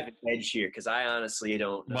might have an edge here? Because I honestly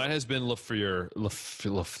don't know. Mine has been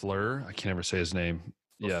LaFleur. I can't ever say his name.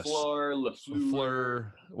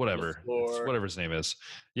 LaFleur, whatever his name is.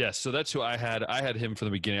 Yes, so that's who I had. I had him from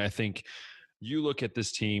the beginning. I think you look at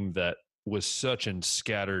this team that was such in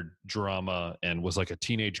scattered drama and was like a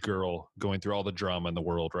teenage girl going through all the drama in the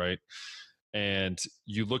world, right? And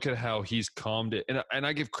you look at how he's calmed it, and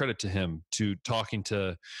I give credit to him to talking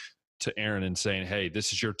to Aaron and saying, "Hey,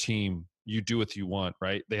 this is your team. You do what you want,"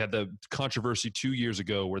 right? They had the controversy 2 years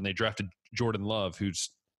ago when they drafted Jordan Love,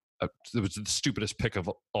 it was the stupidest pick of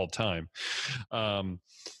all time.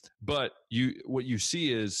 But what you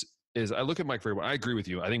see is I look at Mike Vrabel. I agree with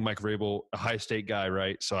you. I think Mike Vrabel, a high state guy,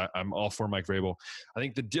 right? So I'm all for Mike Vrabel. I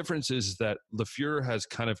think the difference is that LaFleur has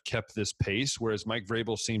kind of kept this pace, whereas Mike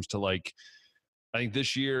Vrabel seems to like. I think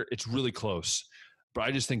this year it's really close, but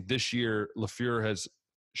I just think this year LaFleur has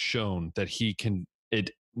shown that he can.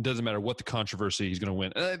 It doesn't matter what the controversy, he's going to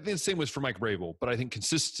win. And I think the same was for Mike Vrabel, but I think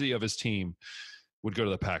consistency of his team would go to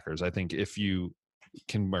the Packers. I think if you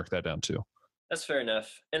can mark that down too. That's fair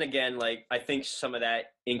enough. And again, like I think some of that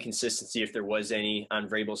inconsistency, if there was any on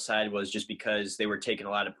Vrabel's side, was just because they were taking a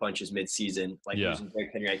lot of punches mid-season, like losing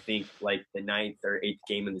Derrick Henry, I think like the 9th or 8th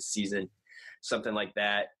game of the season, something like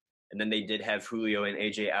that. And then they did have Julio and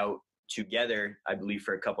AJ out together, I believe,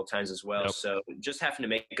 for a couple times as well. Yep. So just having to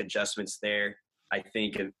make adjustments there, I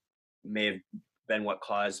think it may have been what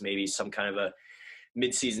caused maybe some kind of a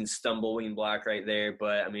mid-season stumbling block right there.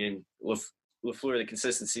 But I mean, LaFleur, the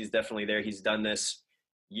consistency is definitely there. He's done this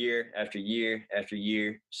year after year after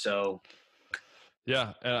year. So,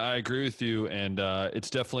 yeah, and I agree with you. And it's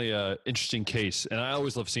definitely an interesting case. And I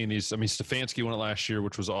always love seeing these. I mean, Stefanski won it last year,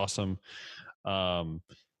 which was awesome.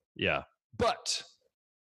 Yeah, but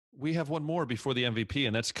we have one more before the MVP,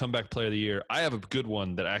 and that's comeback player of the year. I have a good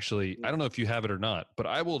one that actually, I don't know if you have it or not, but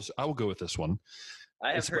I will go with this one.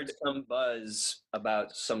 I have heard some buzz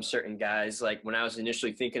about some certain guys. Like when I was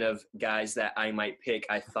initially thinking of guys that I might pick,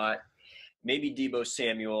 I thought maybe Deebo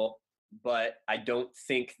Samuel, but I don't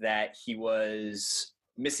think that he was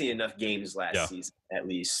missing enough games last season, at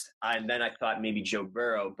least. And then I thought maybe Joe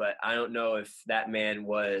Burrow, but I don't know if that man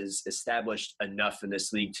was established enough in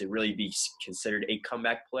this league to really be considered a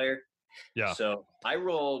comeback player. Yeah. So I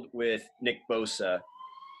rolled with Nick Bosa.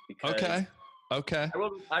 Okay. I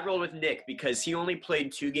rolled with Nick because he only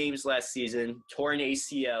played 2 games last season, tore an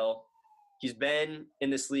ACL. He's been in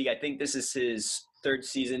this league. I think this is his 3rd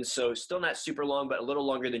season, so still not super long, but a little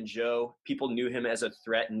longer than Joe. People knew him as a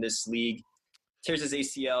threat in this league. Tears his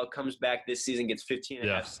ACL, comes back this season, gets 15 and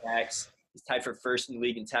a half sacks. He's tied for 1st in the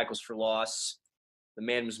league in tackles for loss. The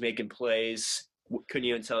man was making plays. Couldn't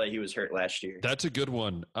even tell that he was hurt last year. That's a good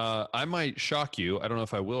one. I might shock you. I don't know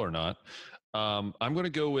if I will or not. I'm going to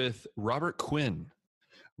go with Robert Quinn.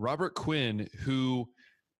 Robert Quinn, who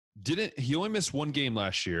he only missed 1 game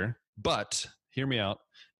last year, but hear me out,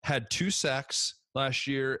 had 2 sacks last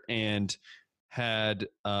year and had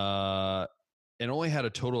and only had a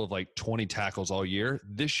total of like 20 tackles all year.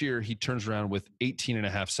 This year, he turns around with 18 and a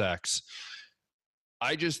half sacks.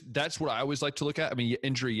 That's what I always like to look at. I mean,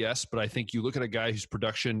 injury, yes, but I think you look at a guy whose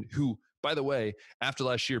production, who, by the way, after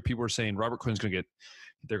last year, people were saying Robert Quinn's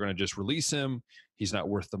they're going to just release him. He's not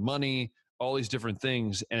worth the money, all these different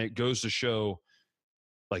things. And it goes to show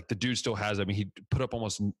like the dude still has, I mean, he put up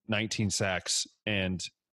almost 19 sacks and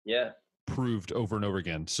proved over and over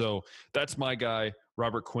again. So that's my guy,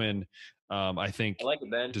 Robert Quinn. I think I like it,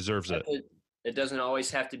 Ben. Deserves it. It doesn't always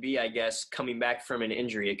have to be, I guess, coming back from an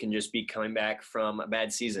injury. It can just be coming back from a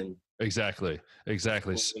bad season. Exactly.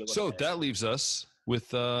 So that leaves us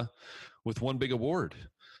with one big award.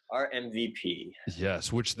 Our MVP.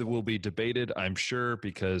 Yes, which will be debated, I'm sure,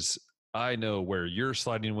 because I know where you're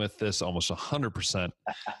sliding with this almost 100%,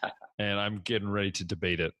 and I'm getting ready to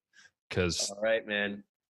debate it. All right, man.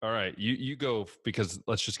 All right, you go, because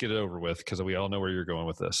let's just get it over with, because we all know where you're going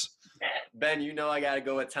with this. Ben, you know I got to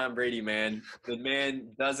go with Tom Brady, man. The man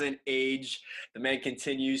doesn't age. The man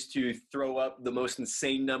continues to throw up the most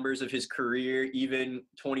insane numbers of his career, even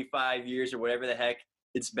 25 years or whatever the heck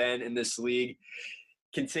it's been in this league.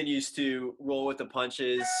 Continues to roll with the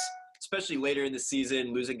punches, especially later in the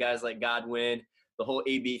season, losing guys like Godwin, the whole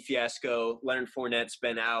AB fiasco. Leonard Fournette's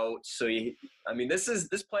been out. So,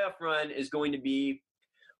 this playoff run is going to be,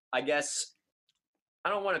 I guess, I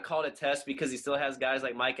don't want to call it a test because he still has guys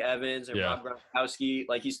like Mike Evans or Rob Gronkowski.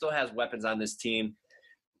 Like, he still has weapons on this team.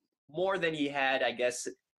 More than he had, I guess,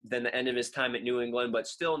 than the end of his time at New England, but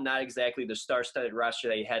still not exactly the star-studded roster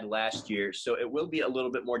that he had last year. So it will be a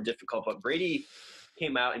little bit more difficult. But Brady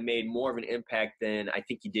came out and made more of an impact than I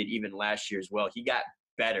think he did even last year as well. He got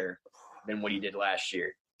better than what he did last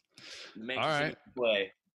year. The man continued to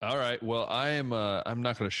play. All right. Well, I'm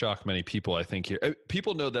not going to shock many people, I think, here.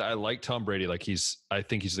 People know that I like Tom Brady. Like, I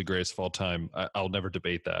think he's the greatest of all time. I'll never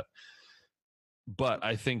debate that. But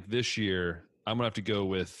I think this year I'm going to have to go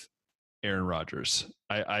with Aaron Rodgers.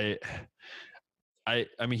 I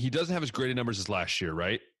mean, he doesn't have as great numbers as last year,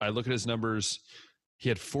 right? I look at his numbers. He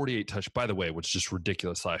had 48 touchdowns, by the way, which is just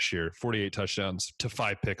ridiculous last year. 48 touchdowns to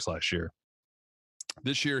 5 picks last year.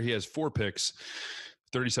 This year he has 4 picks,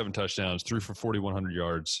 37 touchdowns, threw for 4,100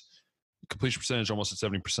 yards, completion percentage almost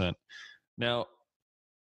at 70%. Now,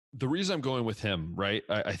 the reason I'm going with him, right?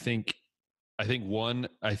 I think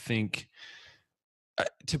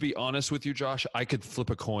to be honest with you, Josh, I could flip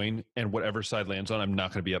a coin and whatever side lands on, I'm not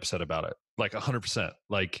going to be upset about it. Like 100%.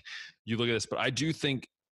 Like, you look at this, but I do think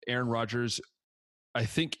Aaron Rodgers, I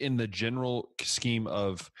think in the general scheme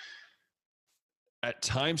of, at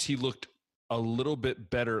times he looked a little bit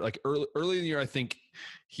better. Like early in the year, I think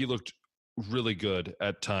he looked really good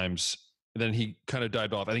at times. And then he kind of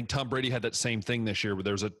died off. I think Tom Brady had that same thing this year where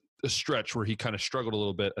there was a stretch where he kind of struggled a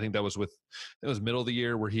little bit. I think it was middle of the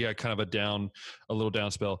year where he had kind of a little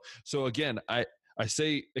down spell. So again, I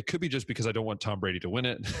say it could be just because I don't want Tom Brady to win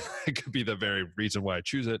it. It could be the very reason why I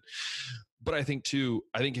choose it. But I think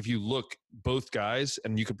if you look both guys,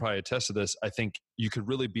 and you could probably attest to this, I think you could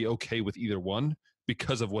really be okay with either one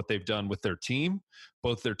because of what they've done with their team,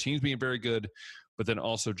 both their teams being very good, but then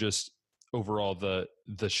also just overall the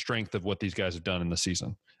strength of what these guys have done in the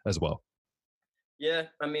season as well. Yeah,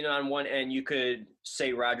 I mean, on one end, you could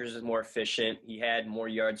say Rodgers is more efficient. He had more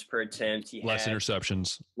yards per attempt. He less had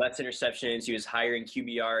interceptions. Less interceptions. He was higher in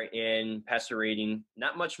QBR and passer rating.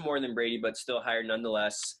 Not much more than Brady, but still higher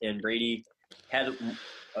nonetheless. And Brady had,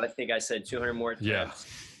 I think I said 200 more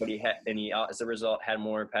attempts, but he as a result had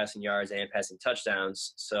more passing yards and passing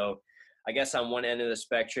touchdowns. So I guess on one end of the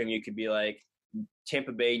spectrum, you could be like,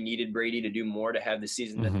 Tampa Bay needed Brady to do more to have the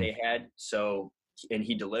season that they had. So, and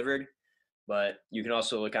he delivered. But you can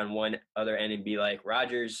also look on one other end and be like,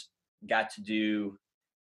 Rodgers got to do,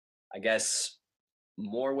 I guess,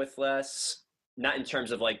 more with less. Not in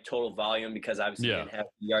terms of like total volume, because obviously he didn't have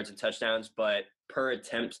yards and touchdowns, but per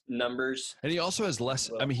attempt numbers. And he also has less.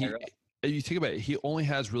 I mean, you think about it, he only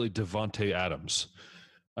has really Devontae Adams.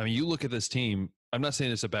 I mean, you look at this team. I'm not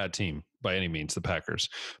saying it's a bad team by any means, the Packers,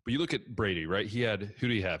 but you look at Brady, right? Who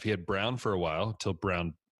do you have? He had Brown for a while until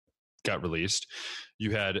Brown got released.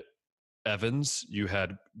 You had Evans, you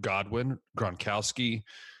had Godwin, Gronkowski.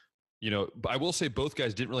 You know, I will say both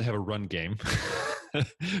guys didn't really have a run game.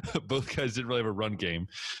 Both guys didn't really have a run game.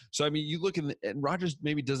 So, I mean, you look and Rodgers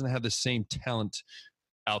maybe doesn't have the same talent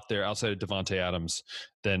out there outside of Devontae Adams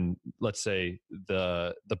than, let's say,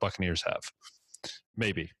 the Buccaneers have.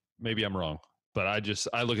 Maybe I'm wrong, but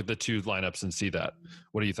I look at the two lineups and see that.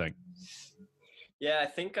 What do you think? Yeah, I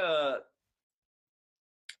think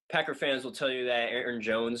Packer fans will tell you that Aaron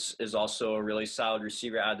Jones is also a really solid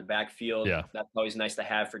receiver out of the backfield. Yeah. That's always nice to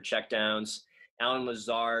have for checkdowns. Allen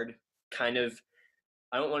Lazard kind of,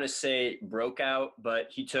 I don't want to say broke out, but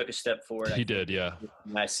he took a step forward. He did, yeah.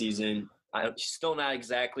 Last season. He's still not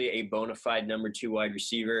exactly a bona fide number 2 wide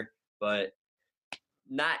receiver, but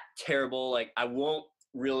not terrible. Like, I won't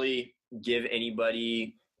really give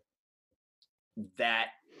anybody that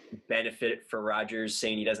benefit for Rodgers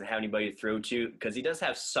saying he doesn't have anybody to throw to, because he does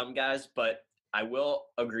have some guys, but I will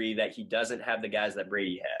agree that he doesn't have the guys that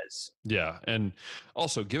Brady has. Yeah, and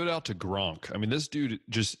also give it out to Gronk. I mean, this dude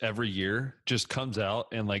just every year just comes out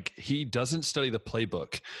and like he doesn't study the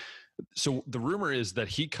playbook. So the rumor is that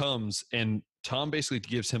he comes and Tom basically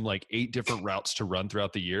gives him like 8 different routes to run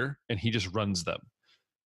throughout the year, and he just runs them.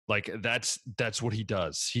 Like that's what he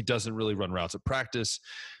does. He doesn't really run routes at practice.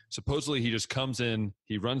 Supposedly he just comes in,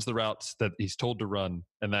 he runs the routes that he's told to run,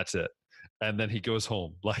 and that's it. And then he goes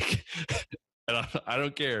home. Like, and I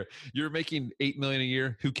don't care. You're making $8 million a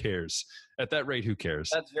year. Who cares? At that rate, who cares?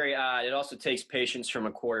 That's very odd. It also takes patience from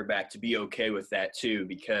a quarterback to be okay with that too,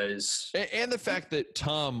 because and the fact that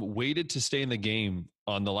Tom waited to stay in the game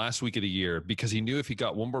on the last week of the year because he knew if he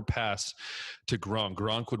got one more pass to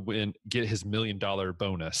Gronk would get his $1 million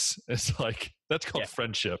bonus. It's like, that's called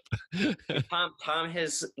friendship. Tom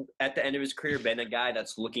has, at the end of his career, been a guy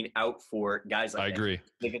that's looking out for guys like that. I agree.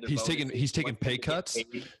 He's taking pay cuts.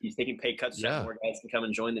 He's taking pay cuts so that more guys can come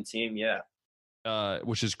and join the team. Yeah.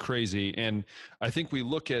 Which is crazy. And I think we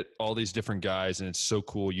look at all these different guys and it's so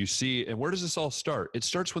cool. You see, and where does this all start? It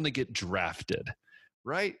starts when they get drafted,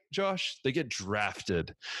 right, Josh? They get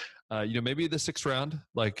drafted. Maybe the 6th round,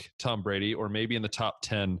 like Tom Brady, or maybe in the top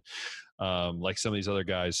 10, like some of these other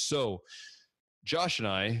guys. So Josh and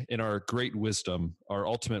I, in our great wisdom, our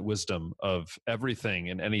ultimate wisdom of everything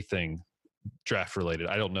and anything draft related,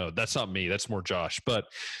 I don't know. That's not me. That's more Josh. But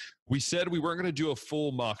we said we weren't going to do a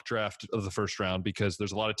full mock draft of the first round because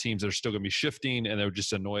there's a lot of teams that are still going to be shifting and it would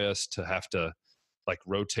just annoy us to have to like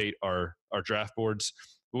rotate our draft boards.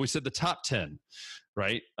 But we said the top 10,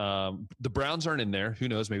 right? The Browns aren't in there. Who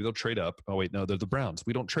knows? Maybe they'll trade up. Oh, wait, no, they're the Browns.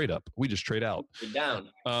 We don't trade up. We just trade out. You're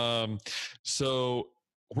down. So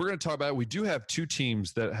we're going to talk about it. We do have 2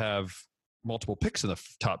 teams that have multiple picks in the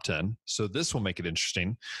top 10. So this will make it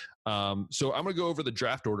interesting. So I'm going to go over the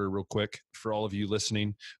draft order real quick for all of you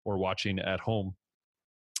listening or watching at home.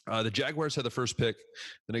 The Jaguars had the first pick.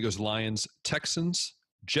 Then it goes Lions, Texans,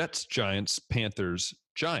 Jets, Giants, Panthers,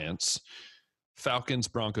 Giants, Falcons,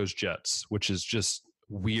 Broncos, Jets, which is just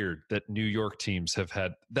weird that New York teams have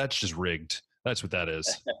had. That's just rigged. That's what that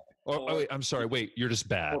is. Wait, I'm sorry. Wait, you're just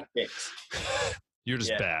bad. You're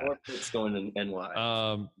just bad. 4 picks going in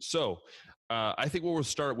NY. I think what we'll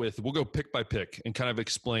start with, we'll go pick by pick and kind of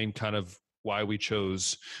explain kind of why we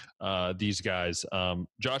chose these guys.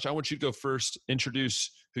 Josh, I want you to go first. Introduce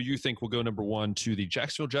who you think will go number 1 to the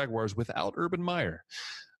Jacksonville Jaguars without Urban Meyer,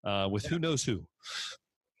 with who knows who.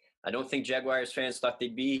 I don't think Jaguars fans thought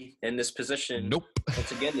they'd be in this position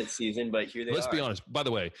once again this season, but here they are. Let's be honest. By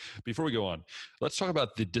the way, before we go on, let's talk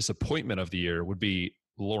about the disappointment of the year would be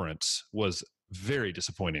Lawrence was very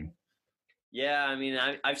disappointing. Yeah, I mean,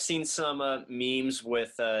 I've seen some memes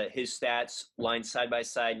with his stats lined side by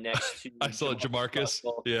side next to. I saw Jamarcus.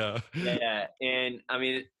 Yeah, and I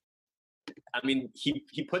mean,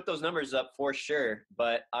 he put those numbers up for sure,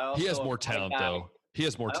 but he has more talent though. He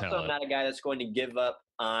has more talent. I'm not a guy that's going to give up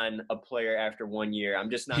on a player after 1 year. I'm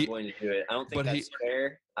just not going to do it. I don't think that's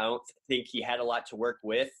fair. I don't think he had a lot to work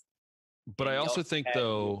with. But I also think,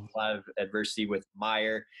 though, a lot of adversity with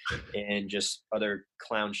Meyer and just other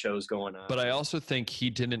clown shows going on. But I also think he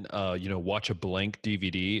didn't, watch a blank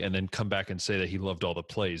DVD and then come back and say that he loved all the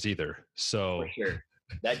plays either. So for sure,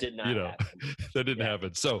 that did not happen. That didn't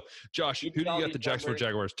happen. So, Josh, who do you got the Jacksonville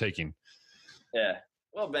Jaguars taking? Yeah.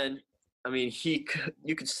 Well, Ben, I mean,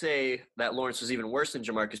 you could say that Lawrence was even worse than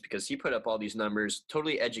Jamarcus because he put up all these numbers,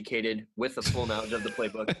 totally educated with a full knowledge of the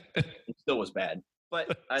playbook. It still was bad.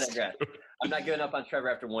 But I digress. I'm not giving up on Trevor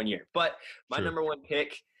after 1 year. But my number one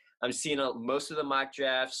pick, I'm seeing most of the mock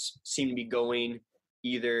drafts seem to be going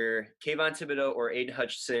either Kayvon Thibodeau or Aiden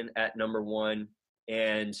Hutchinson at number one.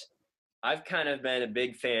 And I've kind of been a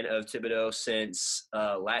big fan of Thibodeau since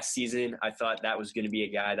last season. I thought that was going to be a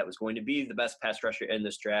guy that was going to be the best pass rusher in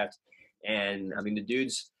this draft. And, I mean, the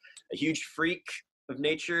dude's a huge freak of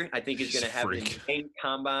nature. I think he's going to have an insane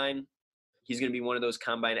combine. He's going to be one of those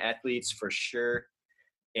combine athletes for sure.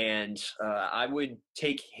 And I would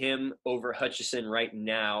take him over Hutchinson right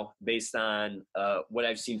now based on what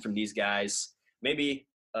I've seen from these guys. Maybe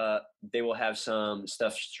they will have some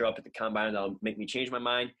stuff show up at the combine that'll make me change my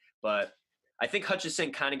mind. But I think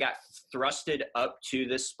Hutchinson kind of got thrusted up to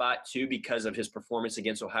this spot too because of his performance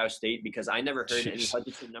against Ohio State. Because I never heard any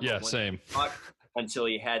Hutchinson number one talk until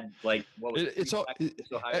he had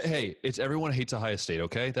it's everyone hates Ohio State.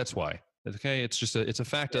 Okay, that's why. Okay, it's a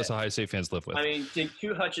fact us Ohio State fans live with. I mean,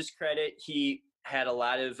 to Hutch's credit, he had a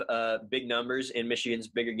lot of big numbers in Michigan's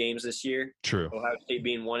bigger games this year. True. Ohio State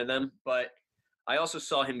being one of them. But I also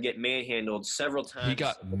saw him get manhandled several times. He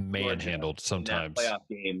got manhandled sometimes. In that playoff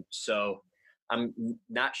game. So I'm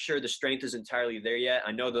not sure the strength is entirely there yet.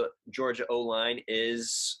 I know the Georgia O-line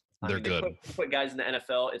is – They're good. They put guys in the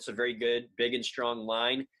NFL. It's a very good, big and strong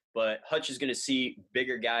line. But Hutch is going to see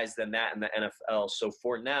bigger guys than that in the NFL. So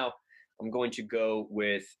for now – I'm going to go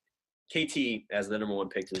with KT as the number one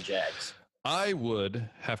pick to the Jags. I would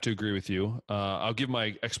have to agree with you. I'll give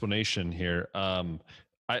my explanation here.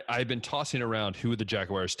 I've been tossing around who would the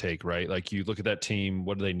Jaguars take, right? Like you look at that team,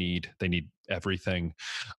 what do they need? They need everything.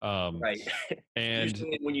 Right. And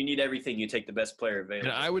usually when you need everything, you take the best player available.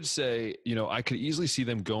 And I would say, I could easily see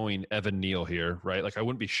them going Evan Neal here, right? Like I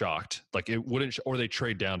wouldn't be shocked. Like it wouldn't, or they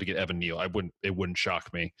trade down to get Evan Neal. It wouldn't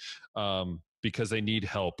shock me. Because they need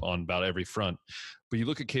help on about every front. But you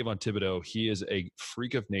look at Kayvon Thibodeau, he is a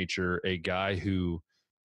freak of nature, a guy who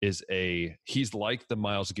he's like the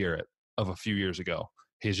Myles Garrett of a few years ago.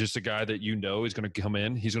 He's just a guy that is going to come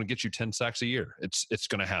in. He's going to get you 10 sacks a year. It's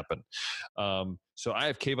going to happen. So I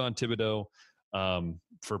have Kayvon Thibodeau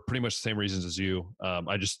for pretty much the same reasons as you.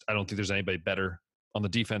 I don't think there's anybody better on the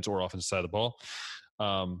defense or offensive side of the ball.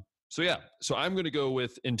 So I'm going to go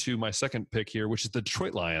into my second pick here, which is the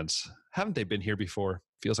Detroit Lions. Haven't they been here before?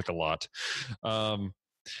 Feels like a lot.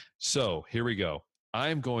 So here we go.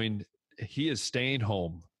 He is staying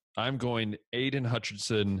home. I'm going Aiden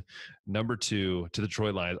Hutchinson, number 2 to the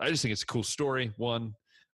Detroit Lions. I just think it's a cool story, one.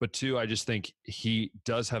 But two, I just think he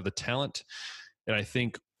does have the talent. And I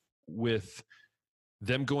think with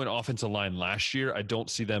them going offensive line last year, I don't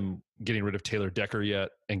see them getting rid of Taylor Decker yet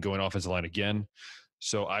and going offensive line again.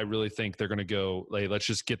 So I really think they're going to go, let's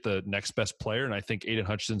just get the next best player. And I think Aiden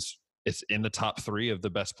Hutchinson is in the top 3 of the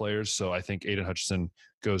best players. So I think Aiden Hutchinson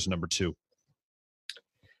goes number 2.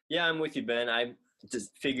 Yeah, I'm with you, Ben. I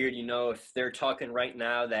just figured, if they're talking right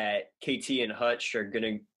now that KT and Hutch are going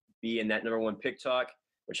to be in that number 1 pick talk,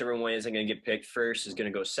 whichever one isn't going to get picked first is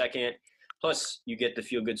going to go second. Plus, you get the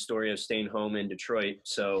feel-good story of staying home in Detroit.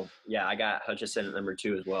 So, yeah, I got Hutchinson at number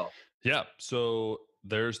 2 as well. Yeah, so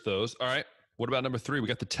there's those. All right. What about number 3? We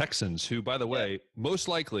got the Texans, who, by the way, most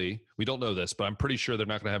likely, we don't know this, but I'm pretty sure they're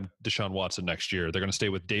not going to have Deshaun Watson next year. They're going to stay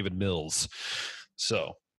with David Mills.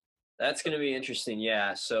 So that's going to be interesting.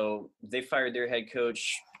 Yeah. So they fired their head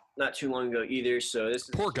coach not too long ago either. So this is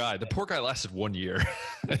poor guy. The poor guy lasted 1 year.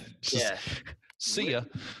 See ya.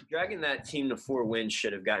 Dragging that team to 4 wins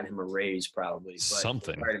should have gotten him a raise, probably. But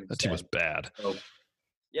something. That team was bad. So,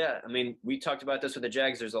 yeah, I mean, we talked about this with the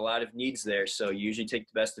Jags. There's a lot of needs there, so you usually take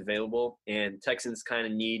the best available. And Texans kind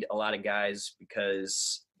of need a lot of guys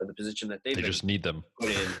because of the position that they just need them.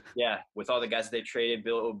 Put in. Yeah, with all the guys they've traded,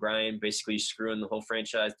 Bill O'Brien basically screwing the whole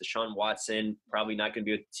franchise. Deshaun Watson probably not going to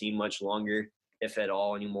be with the team much longer, if at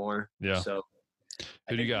all, anymore. Yeah. So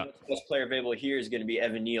who do you got? The best player available here is going to be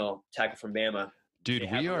Evan Neal, tackle from Bama. Dude,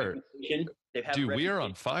 we are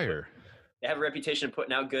on fire. They have a reputation of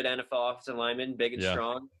putting out good NFL offensive linemen, big and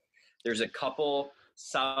strong. There's a couple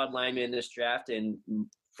solid linemen in this draft, and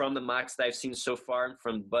from the mocks that I've seen so far,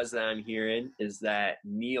 from buzz that I'm hearing, is that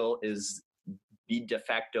Neal is the de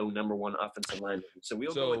facto number one offensive line. So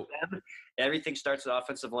we'll go with them. Everything starts with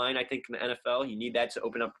offensive line. I think in the NFL, you need that to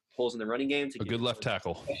open up holes in the running game. A good left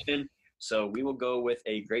tackle. So we will go with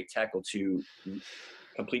a great tackle to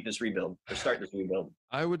complete this rebuild or start this rebuild.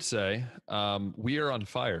 I would say we are on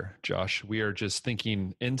fire, Josh. We are just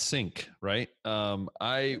thinking in sync, right?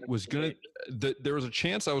 I was going to – there was a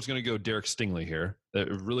chance I was going to go Derek Stingley here, a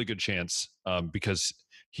really good chance because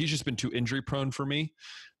he's just been too injury prone for me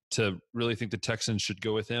to really think the Texans should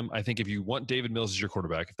go with him. I think if you want David Mills as your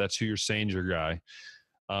quarterback, if that's who you're saying is your guy,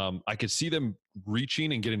 I could see them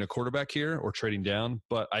reaching and getting a quarterback here or trading down,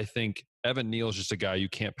 but I think Evan Neal is just a guy you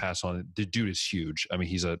can't pass on. The dude is huge. I mean,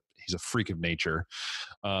 he's a freak of nature.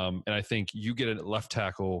 And I think you get a left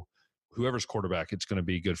tackle, whoever's quarterback, it's going to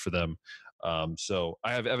be good for them. So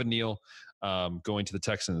I have Evan Neal going to the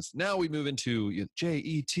Texans. Now we move into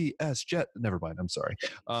Jets, Jet. Never mind. I'm sorry.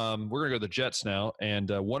 We're going to go to the Jets now. And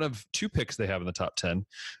one of two picks they have in the top 10.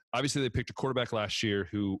 Obviously, they picked a quarterback last year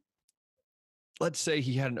who, let's say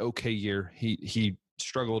he had an okay year. He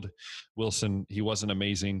struggled. Wilson, he wasn't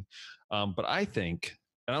amazing. But I think,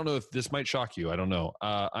 I don't know if this might shock you. I don't know.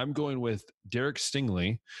 I'm going with Derek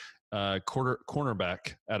Stingley,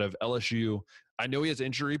 cornerback out of LSU. I know he has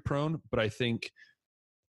injury prone, but I think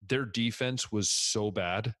their defense was so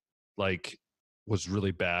bad, was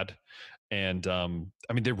really bad. And I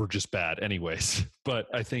mean, they were just bad anyways. But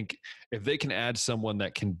I think if they can add someone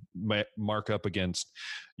that can mark up against,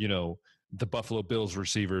 the Buffalo Bills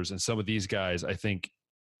receivers and some of these guys, I think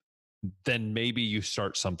then maybe you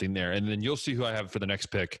start something there. And then you'll see who I have for the next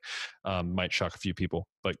pick. Might shock a few people,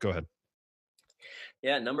 but go ahead.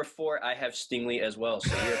 Yeah, number 4, I have Stingley as well.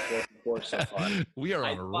 So we are 4 so far. We are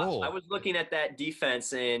on a roll. I was looking at that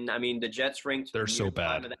defense, and I mean, the Jets ranked they're so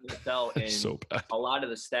bad. Of the NFL in so bad. A lot of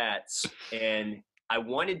the stats. And I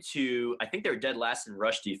think they were dead last in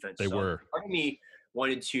rush defense. They were. Part of me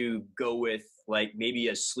wanted to go with maybe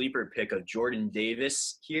a sleeper pick of Jordan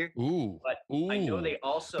Davis here. But I know they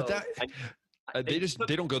also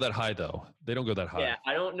they don't go that high though. They don't go that high. Yeah,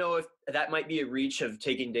 I don't know if that might be a reach of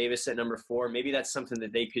taking Davis at number 4. Maybe that's something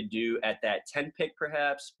that they could do at that 10 pick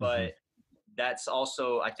perhaps, but that's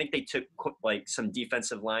also, I think they took some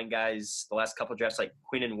defensive line guys the last couple of drafts, like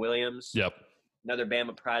Quinnen Williams. Yep. Another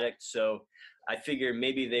Bama product. So I figure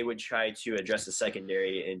maybe they would try to address the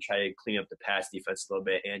secondary and try to clean up the pass defense a little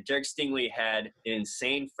bit. And Derek Stingley had an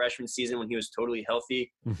insane freshman season when he was totally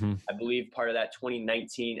healthy. I believe part of that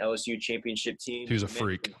 2019 LSU championship team. He was a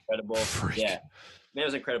freak. Incredible. Freak. Yeah. Man, it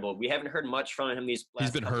was incredible. We haven't heard much from him these last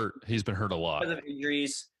He's been hurt. He's been hurt a lot. Because of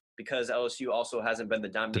injuries, because LSU also hasn't been the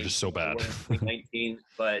dominant. They're just so bad. 2019.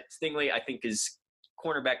 But Stingley, I think, is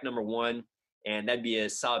cornerback number 1, and that'd be a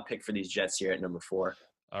solid pick for these Jets here at number 4.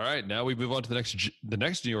 All right, now we move on to the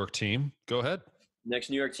next New York team. Go ahead. Next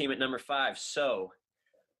New York team at number 5. So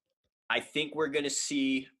I think we're going to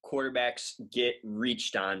see quarterbacks get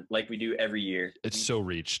reached on like we do every year. It's so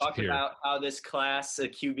reached. Talk about how this class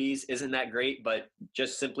of QBs isn't that great, but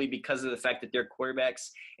just simply because of the fact that they're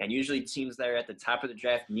quarterbacks, and usually teams that are at the top of the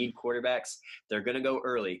draft need quarterbacks, they're going to go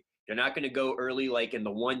early. They're not going to go early like in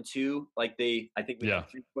the 1-2 I think we had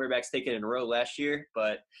 3 quarterbacks taken in a row last year.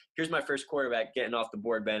 But here's my first quarterback getting off the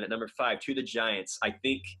board, Ben, at number 5 to the Giants. I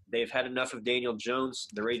think they've had enough of Daniel Jones.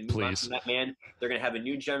 They're ready to move on from that man. They're going to have a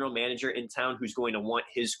new general manager in town who's going to want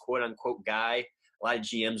his quote-unquote guy. A lot of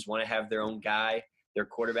GMs want to have their own guy, their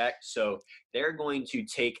quarterback. So they're going to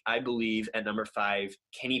take, I believe, at number 5,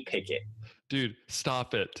 Kenny Pickett. Dude,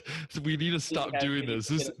 stop it. We need to stop doing this.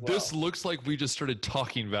 This looks like we just started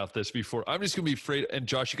talking about this before. I'm just going to be afraid. And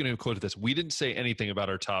Josh, you can even quote this. We didn't say anything about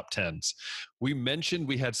our top 10s. We mentioned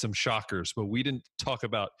we had some shockers, but we didn't talk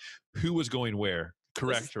about who was going where.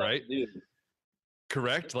 Correct, right?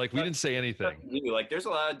 Correct? We didn't say anything. There's a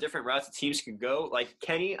lot of different routes that teams could go.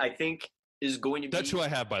 Kenny, I think, is going to be. That's who I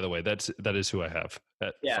have, by the way. That is who I have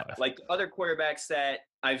at 5. Other quarterbacks that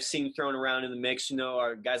I've seen thrown around in the mix,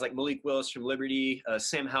 are guys like Malik Willis from Liberty,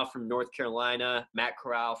 Sam Howell from North Carolina, Matt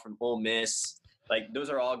Corral from Ole Miss. Those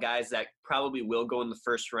are all guys that probably will go in the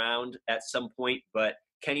first round at some point. But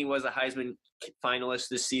Kenny was a Heisman finalist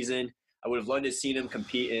this season. I would have loved to have seen him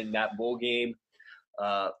compete in that bowl game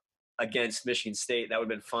against Michigan State. That would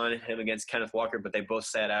have been fun. Him against Kenneth Walker, but they both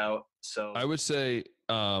sat out. So I would say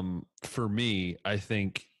for me, I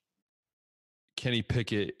think Kenny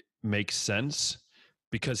Pickett makes sense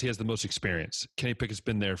because he has the most experience. Kenny Pickett's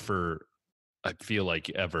been there for, I feel like,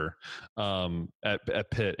 ever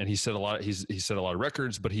at Pitt, and he set a lot of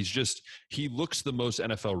records. But he looks the most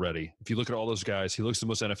NFL ready. If you look at all those guys, he looks the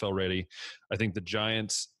most NFL ready. I think the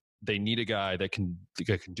Giants they need a guy that can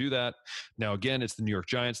do that. Now, again, it's the New York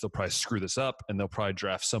Giants. They'll probably screw this up, and they'll probably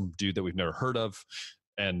draft some dude that we've never heard of,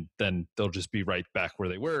 and then they'll just be right back where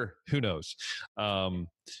they were. Who knows?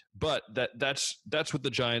 But that's with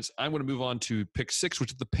the Giants. I'm going to move on to pick 6,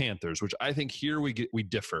 which is the Panthers, which I think here we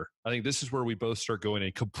differ. I think this is where we both start going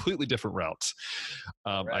in completely different routes.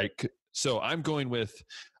 Right. So I'm going with,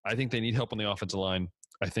 I think they need help on the offensive line.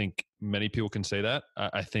 I think many people can say that.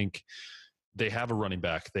 I think they have a running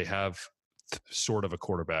back. They have sort of a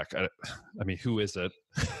quarterback. I mean, who is it?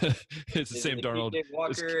 It's the Sam Darnold. Is it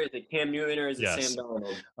Walker? Is it Cam Newton? Or is it Sam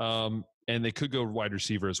Darnold? And they could go wide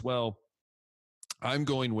receiver as well. I'm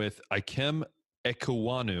going with Ikem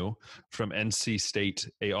Ekwonu from NC State,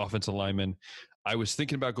 a offensive lineman. I was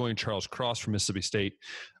thinking about going Charles Cross from Mississippi State.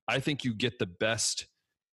 I think you get the best,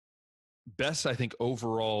 I think,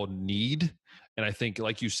 overall need. And I think,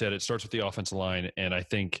 like you said, it starts with the offensive line. And I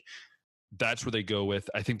think that's where they go with.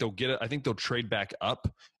 I think they'll get it. I think they'll trade back up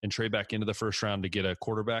and trade back into the first round to get a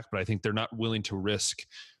quarterback. But I think they're not willing to risk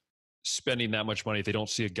spending that much money if they don't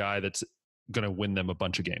see a guy that's going to win them a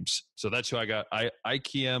bunch of games. So that's who I got.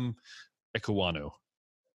 Ikem Ekwonu.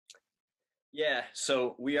 Yeah,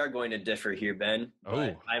 so we are going to differ here, Ben.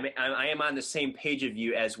 But I am on the same page of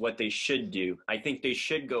you as what they should do. I think they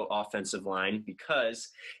should go offensive line because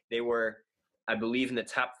they were, I believe, in the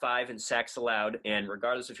top 5 in sacks allowed. And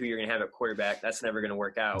regardless of who you're going to have at quarterback, that's never going to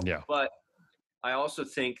work out. Yeah. But I also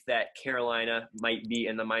think that Carolina might be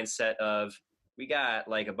in the mindset of, we got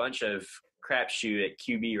like a bunch of crapshoot at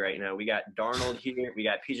QB right now. We got Darnold here, we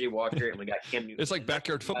got PJ Walker, and we got Cam Newton. It's like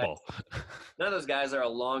backyard football. None of those guys are a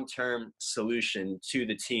long-term solution to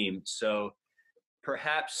the team. So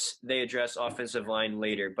perhaps they address offensive line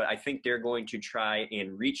later, but I think they're going to try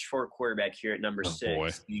and reach for a quarterback here at number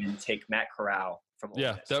 6 and take Matt Corral from Ole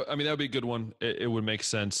Miss. That would be a good one. It would make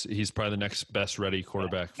sense. He's probably the next best ready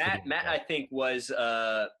quarterback. Matt, I think, was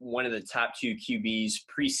one of the top 2 QBs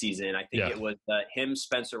preseason. I think it was him,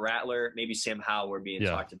 Spencer Rattler, maybe Sam Howell were being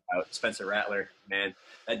talked about. Spencer Rattler, man,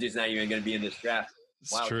 that dude's not even going to be in this draft.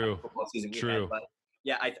 It's true. Football season true. Had, but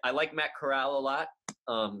yeah, I like Matt Corral a lot.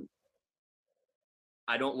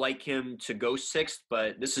 I don't like him to go 6th,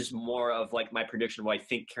 but this is more of like my prediction of where I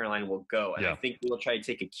think Carolina will go. And I think we'll try to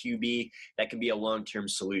take a QB that can be a long-term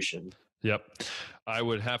solution. Yep. I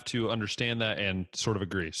would have to understand that and sort of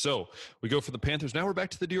agree. So we go for the Panthers. Now we're back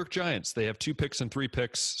to the New York Giants. They have 2 picks and 3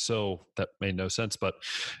 picks. So that made no sense, but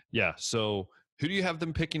yeah. So who do you have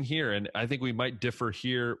them picking here? And I think we might differ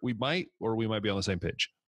here. We might be on the same page.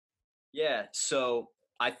 Yeah. So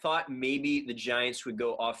I thought maybe the Giants would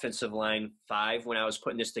go offensive line 5 when I was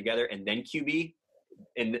putting this together and then QB.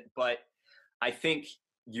 But I think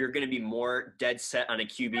you're going to be more dead set on a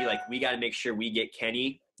QB. Like, we got to make sure we get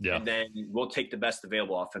Kenny, and then we'll take the best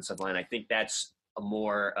available offensive line. I think that's a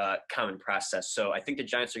more common process. So I think the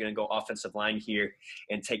Giants are going to go offensive line here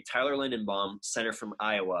and take Tyler Lindenbaum, center from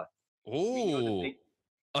Iowa. Oh,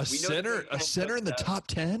 a center in the top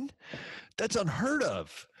 10? That's unheard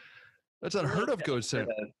of. That's unheard of, go center.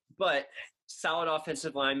 But solid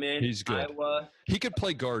offensive lineman. He's good. Iowa. He could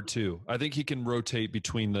play guard too. I think he can rotate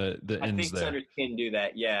between the ends there. I think centers can do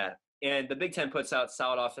that, yeah. And the Big Ten puts out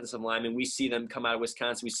solid offensive linemen. We see them come out of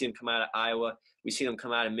Wisconsin. We see them come out of Iowa. We see them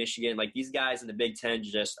come out of Michigan. Like, these guys in the Big Ten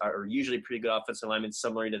just are usually pretty good offensive linemen,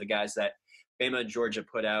 similar to the guys that Bama and Georgia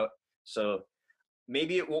put out. So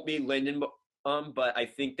maybe it won't be Linden, but I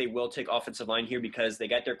think they will take offensive line here because they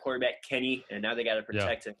got their quarterback, Kenny, and now they got to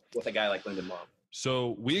protect him with a guy like Lindenbaum.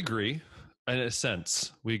 So we agree. In a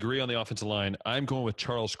sense, we agree on the offensive line. I'm going with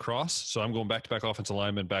Charles Cross. So I'm going back-to-back offensive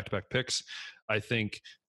linemen, back-to-back picks. I think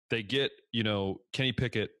they get, Kenny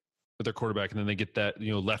Pickett with their quarterback, and then they get that,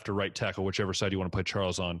 left or right tackle, whichever side you want to play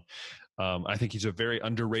Charles on. I think he's a very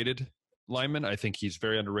underrated lineman. I think he's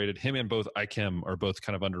very underrated. Him and both Ikem are both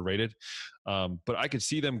kind of underrated. But I could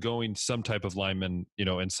see them going some type of lineman,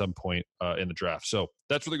 in some point in the draft. So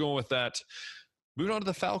that's where they're going with that. Moving on to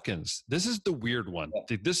the Falcons. This is the weird one.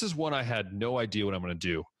 This is one I had no idea what I'm going to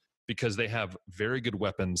do because they have very good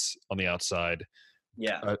weapons on the outside.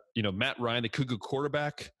 Yeah. Matt Ryan, they could go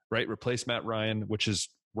quarterback, right? Replace Matt Ryan, which is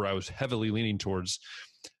where I was heavily leaning towards.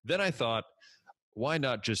 Then I thought, why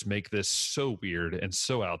not just make this so weird and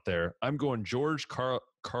so out there? I'm going George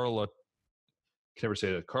Karlaftis.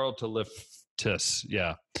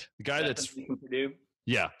 Yeah. The guy that's from Purdue.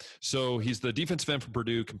 Yeah. So he's the defensive end from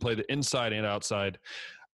Purdue, can play the inside and outside.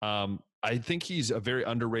 I think he's a very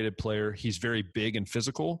underrated player. He's very big and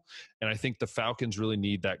physical. And I think the Falcons really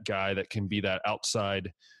need that guy that can be that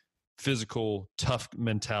outside, physical, tough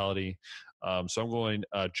mentality. So I'm going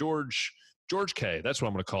George George K. That's what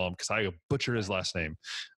I'm going to call him because I butcher his last name.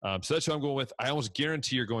 So that's who I'm going with. I almost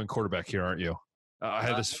guarantee you're going quarterback here, aren't you? I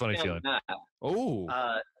have this funny feeling. Not. Oh.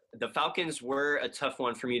 The Falcons were a tough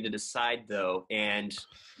one for me to decide, though. And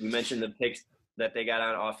we mentioned the picks that they got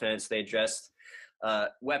on offense. They addressed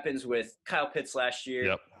weapons with Kyle Pitts last year.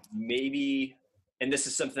 Yep. Maybe, and this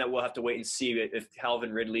is something that we'll have to wait and see if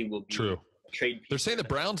Calvin Ridley will be true. Trade. They're saying the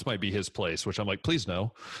Browns might be his place, which I'm like, please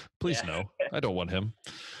no. Please no. I don't want him.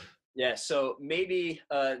 Yeah, so maybe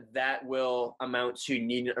that will amount to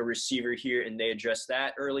needing a receiver here, and they address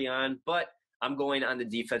that early on. But I'm going on the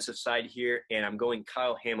defensive side here, and I'm going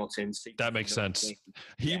Kyle Hamilton. That makes sense.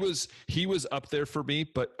 He was up there for me,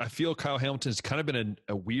 but I feel Kyle Hamilton's kind of been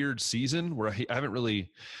a weird season where I haven't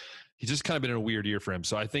really – he's just kind of been in a weird year for him.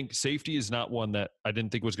 So I think safety is not one that I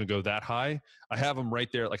didn't think was going to go that high. I have him right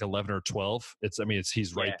there at like 11 or 12.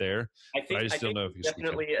 He's right there. I just don't know if he's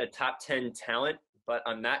definitely a top 10 talent, but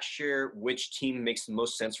I'm not sure which team makes the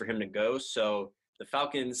most sense for him to go. So the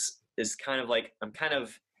Falcons is kind of like – I'm kind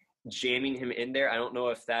of – jamming him in there. I don't know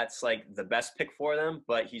if that's like the best pick for them,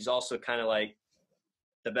 but he's also kind of like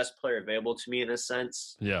the best player available to me in a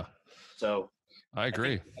sense. Yeah. So I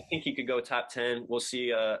agree. I think he could go top 10. We'll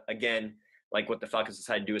see again, like what the Falcons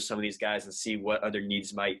decide to do with some of these guys and see what other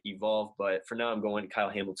needs might evolve. But for now, I'm going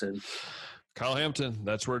Kyle Hamilton. Kyle Hamilton,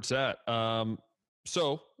 that's where it's at.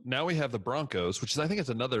 So now we have the Broncos, which is, I think it's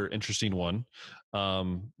another interesting one.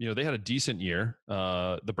 They had a decent year.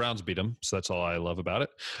 The Browns beat them, so that's all I love about it.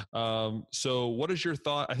 So what is your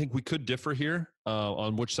thought? I think we could differ here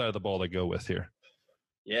on which side of the ball they go with here.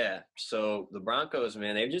 Yeah, so the Broncos,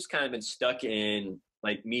 man, they've just kind of been stuck in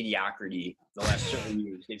like mediocrity the last several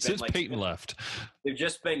years. Since Peyton left. They've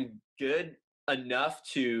just been good enough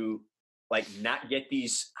to like not get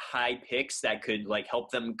these high picks that could like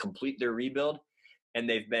help them complete their rebuild. And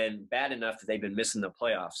they've been bad enough that they've been missing the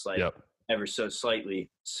playoffs ever so slightly.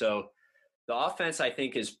 So the offense, I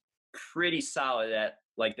think, is pretty solid at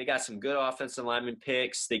like they got some good offensive lineman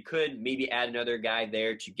picks. They could maybe add another guy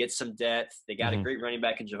there to get some depth. They got a great running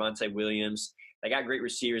back in Javonte Williams. They got great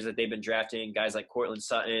receivers that they've been drafting, guys like Cortland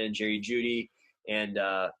Sutton, Jerry Jeudy, and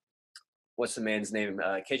what's the man's name?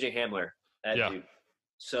 KJ Hamler. Dude.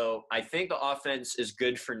 So I think the offense is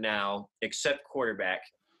good for now, except quarterback.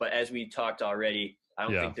 But as we talked already, I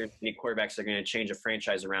don't think there's any quarterbacks that are going to change a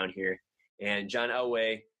franchise around here. And John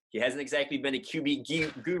Elway, he hasn't exactly been a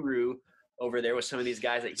QB guru over there with some of these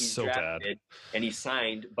guys that he's drafted and he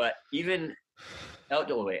signed. But even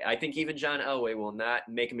Elway, I think even John Elway will not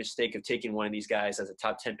make a mistake of taking one of these guys as a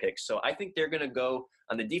top 10 pick. So I think they're going to go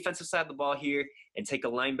on the defensive side of the ball here and take a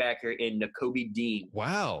linebacker in Nakobe Dean.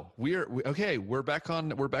 Wow. We're back on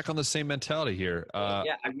the same mentality here. I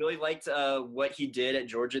really liked what he did at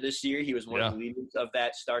Georgia this year. He was one of the leaders of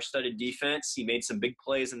that star-studded defense. He made some big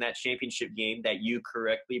plays in that championship game that you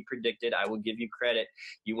correctly predicted. I will give you credit.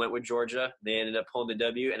 You went with Georgia. They ended up pulling the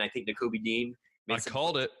W, and I think Nakobe Dean I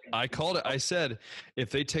called it. I said, if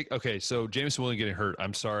they take, so Jameson Williams getting hurt,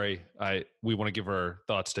 I'm sorry. We want to give our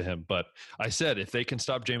thoughts to him, but I said, if they can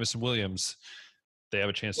stop Jameson Williams, they have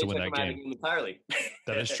a chance to win that game. Entirely.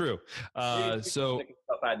 That is true. So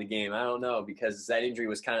out of the game, I don't know, because that injury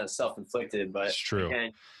was kind of self-inflicted, but it's true.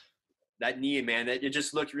 Again, that knee, man, it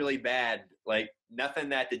just looked really bad. Like nothing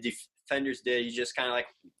that the defenders did. You just kind of like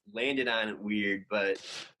landed on it weird, but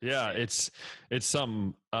yeah, it's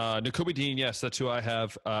something. Nakobe Dean, yes, that's who I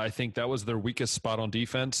have. I think that was their weakest spot on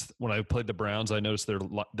defense. When I played the Browns, I noticed their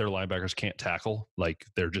linebackers can't tackle. Like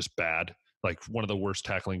they're just bad. Like one of the worst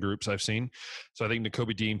tackling groups I've seen. So I think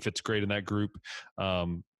Nakobe Dean fits great in that group.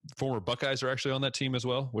 Former Buckeyes are actually on that team as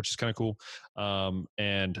well, which is kind of cool. So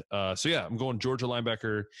I'm going Georgia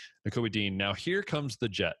linebacker Nakobe Dean. Now here comes the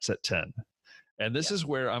Jets at 10. And this is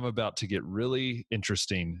where I'm about to get really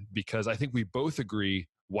interesting because I think we both agree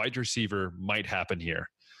wide receiver might happen here.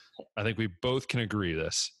 I think we both can agree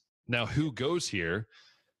this. Now, who goes here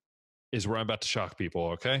is where I'm about to shock people,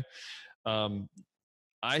 okay?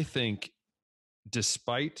 I think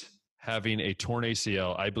despite having a torn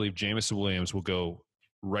ACL, I believe Jameson Williams will go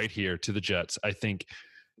right here to the Jets. I think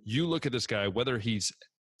you look at this guy, whether he's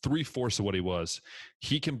 3/4 of what he was,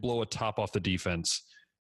 he can blow a top off the defense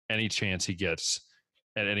any chance he gets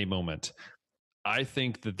at any moment. I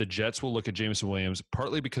think that the Jets will look at Jameson Williams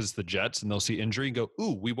partly because it's the Jets and they'll see injury and go,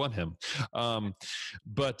 ooh, we won him.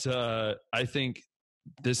 But I think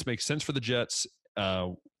this makes sense for the Jets.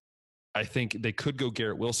 I think they could go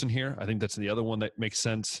Garrett Wilson here. I think that's the other one that makes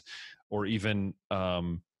sense. Or even,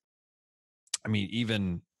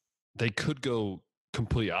 even they could go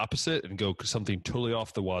complete opposite and go something totally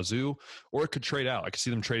off the wazoo, or it could trade out. I could see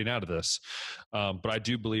them trading out of this. But I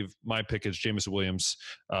do believe my pick is Jameson Williams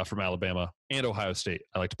from Alabama and Ohio State.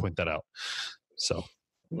 I like to point that out. So.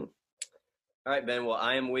 All right, Ben. Well,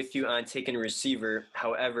 I am with you on taking a receiver.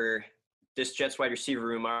 However, this Jets wide receiver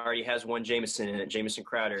room already has one Jameson in it, Jamison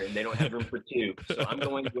Crowder, and they don't have room for two. So I'm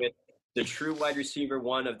going with the true wide receiver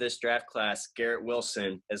one of this draft class, Garrett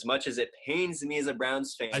Wilson. As much as it pains me as a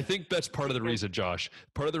Browns fan, I think that's part of the reason, Josh.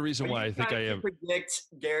 Part of the reason why I think I am predict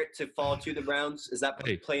Garrett to fall to the Browns. Is that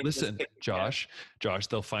playing? Listen, Josh,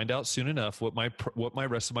 they'll find out soon enough what my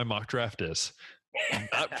rest of my mock draft is. I'm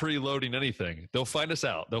not preloading anything. They'll find us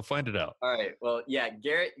out. They'll find it out. All right. Well, yeah,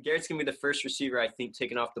 Garrett's going to be the first receiver, I think,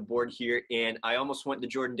 taken off the board here. And I almost went the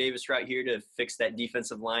Jordan Davis route here to fix that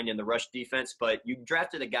defensive line and the rush defense. But you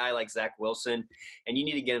drafted a guy like Zach Wilson, and you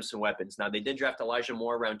need to get him some weapons. Now, they did draft Elijah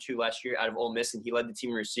Moore round 2 last year out of Ole Miss, and he led the team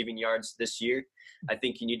in receiving yards this year. I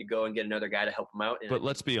think you need to go and get another guy to help him out. But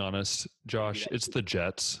let's be honest, Josh, it's the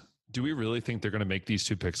Jets. Do we really think they're going to make these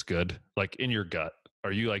 2 picks good? Like, in your gut,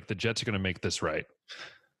 are you like, the Jets are going to make this right?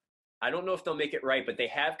 I don't know if they'll make it right, but they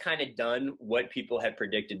have kind of done what people had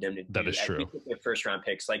predicted them to do. That is true. Their first-round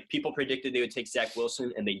picks. Like, people predicted they would take Zach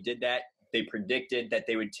Wilson, and they did that. They predicted that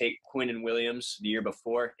they would take Quinnen Williams the year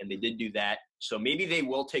before, and they did do that. So maybe they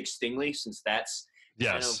will take Stingley, since that's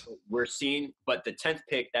kind of what we're seeing. But the 10th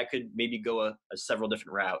pick, that could maybe go a several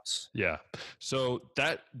different routes. Yeah. So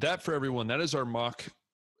that for everyone, that is our mock.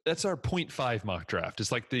 That's our 0.5 mock draft.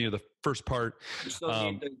 It's like the first part. We still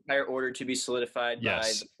need the entire order to be solidified by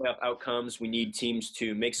the playoff outcomes. We need teams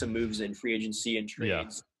to make some moves in free agency and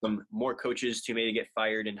trades, some more coaches to maybe get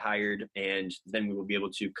fired and hired, and then we will be able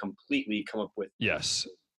to completely come up with. Yes.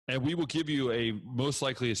 And we will give you most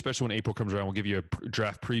likely, especially when April comes around, we'll give you a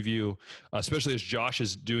draft preview, especially as Josh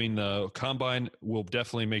is doing the combine. We'll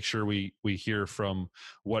definitely make sure we hear from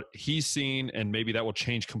what he's seen, and maybe that will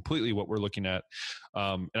change completely what we're looking at.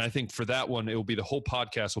 And I think for that one, it will be the whole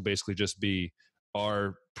podcast will basically just be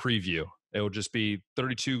our preview. It will just be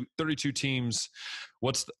 32 teams.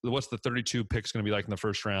 What's the 32 picks going to be like in the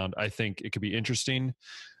first round? I think it could be interesting.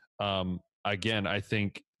 Again, I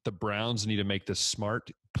think the Browns need to make this smart.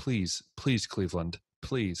 Please, Cleveland,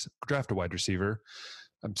 please draft a wide receiver.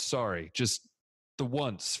 I'm sorry. Just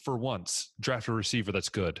for once, draft a receiver that's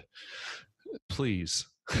good. Please.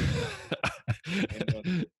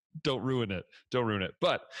 Don't ruin it.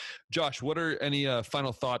 But Josh, what are any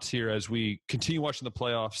final thoughts here as we continue watching the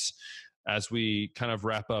playoffs, as we kind of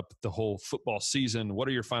wrap up the whole football season? What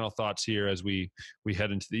are your final thoughts here as we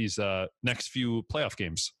head into these next few playoff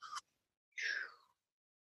games?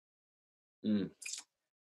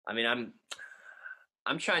 I mean,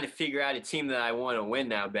 I'm trying to figure out a team that I want to win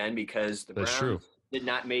now, Ben, because the Browns did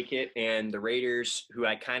not make it, and the Raiders, who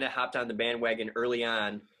I kind of hopped on the bandwagon early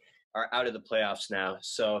on, are out of the playoffs now.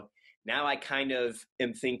 So now I kind of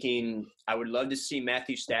am thinking I would love to see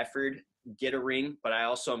Matthew Stafford get a ring, but I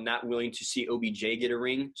also am not willing to see OBJ get a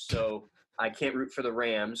ring. So I can't root for the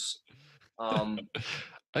Rams. I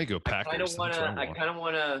go Packers. I kind of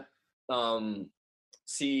want to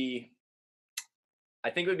see. I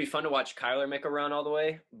think it would be fun to watch Kyler make a run all the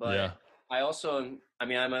way, but I also,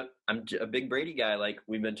 I'm a big Brady guy, like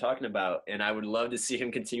we've been talking about, and I would love to see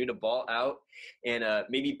him continue to ball out and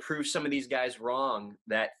maybe prove some of these guys wrong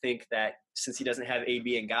that think that since he doesn't have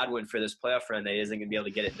AB and Godwin for this playoff run, that he isn't going to be able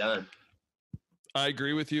to get it done. I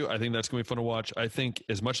agree with you. I think that's going to be fun to watch. I think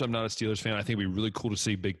as much as I'm not a Steelers fan, I think it'd be really cool to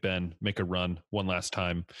see Big Ben make a run one last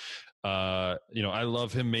time. I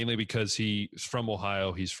love him mainly because he's from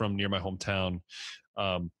Ohio. He's from near my hometown.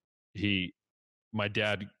 My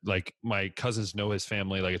dad, like my cousins know his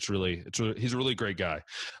family. Like he's a really great guy.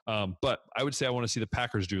 But I would say I want to see the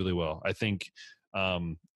Packers do really well. I think, it's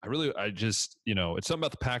something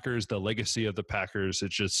about the Packers, the legacy of the Packers.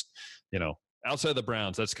 It's just, outside of the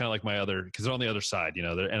Browns, that's kind of like my other, because they're on the other side,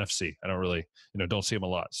 they're NFC. I don't really, don't see them a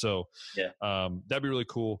lot. So that'd be really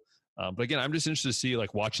cool. But again, I'm just interested to see,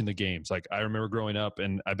 like, watching the games. Like, I remember growing up,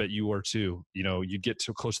 and I bet you were too, you get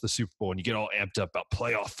too close to the Super Bowl and you get all amped up about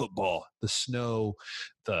playoff football, the snow,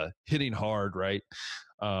 the hitting hard, right?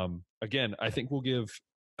 Again, I think we'll give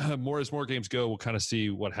more as more games go. We'll kind of see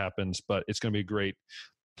what happens, but it's going to be a great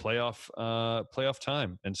playoff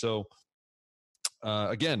time. And so,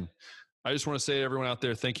 again, I just want to say to everyone out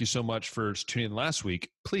there, thank you so much for tuning in last week.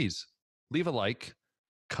 Please leave a like,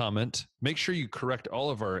 comment, make sure you correct all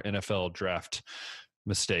of our NFL draft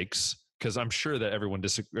mistakes, because I'm sure that everyone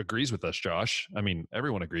disagrees with us, Josh. I mean,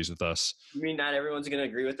 everyone agrees with us. You mean not everyone's going to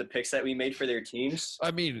agree with the picks that we made for their teams?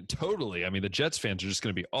 I mean, totally. I mean, the Jets fans are just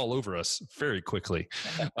going to be all over us very quickly.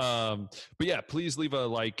 But yeah, please leave a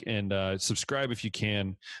like and subscribe if you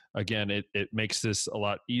can. Again, it makes this a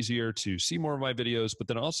lot easier to see more of my videos, but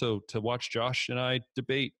then also to watch Josh and I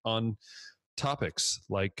debate on topics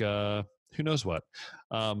like who knows what.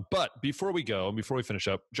 But before we go, and before we finish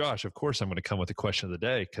up, Josh, of course, I'm going to come with the question of the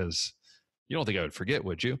day because you don't think I would forget,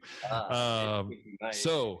 would you?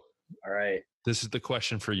 So, all right, this is the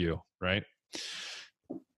question for you, right?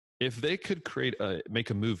 If they could make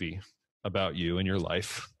a movie about you and your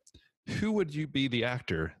life, who would you be the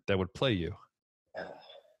actor that would play you?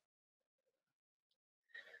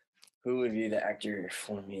 Who would be the actor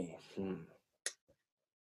for me?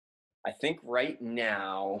 I think right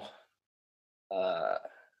now,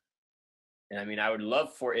 and I mean, I would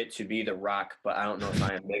love for it to be The Rock, but I don't know if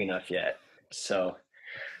I am big enough yet. So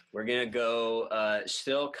we're going to go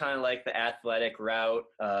still kind of like the athletic route,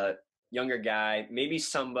 younger guy, maybe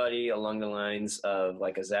somebody along the lines of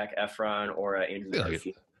like a Zac Efron or a Andrew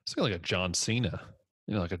Garfield. It's like a John Cena,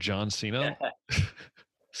 like a John Cena, but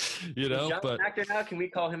an actor now, can we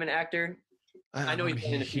call him an actor? I know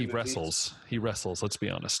he wrestles. He wrestles. Let's be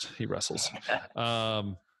honest. He wrestles.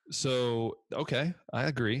 So, okay, I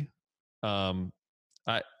agree.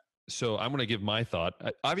 So I'm going to give my thought.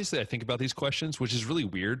 Obviously, I think about these questions, which is really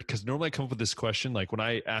weird because normally I come up with this question. Like when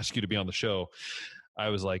I ask you to be on the show, I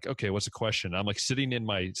was like, okay, what's the question? I'm like sitting in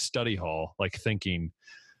my study hall, like thinking,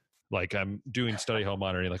 like I'm doing study hall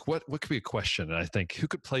monitoring, like what could be a question? And I think, who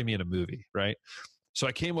could play me in a movie, right? So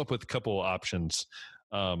I came up with a couple of options.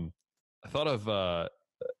 I thought of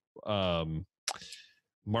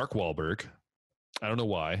Mark Wahlberg. I don't know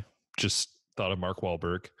why. Just thought of Mark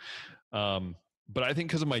Wahlberg. But I think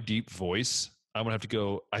because of my deep voice, I'm going to have to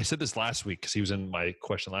go. I said this last week because he was in my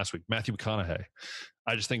question last week. Matthew McConaughey.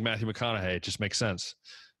 I just think Matthew McConaughey just makes sense.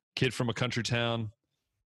 Kid from a country town.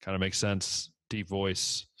 Kind of makes sense. Deep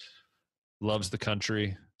voice. Loves the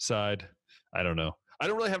country side. I don't know. I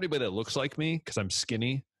don't really have anybody that looks like me because I'm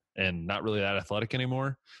skinny and not really that athletic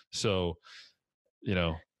anymore. So,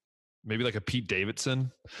 maybe like a Pete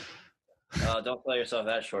Davidson. Don't play yourself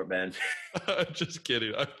that short, man. Just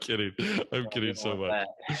kidding. I'm kidding so much.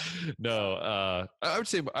 No, I would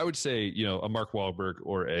say, a Mark Wahlberg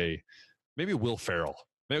or maybe Will Ferrell.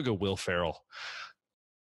 Maybe I'll go Will Ferrell.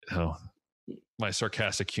 My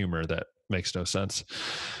sarcastic humor that makes no sense.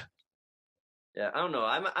 Yeah, I don't know.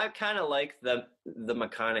 I kind of like the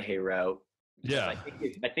McConaughey route. Yeah,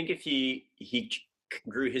 I think if he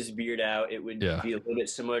grew his beard out, it would be a little bit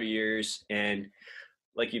similar to yours. And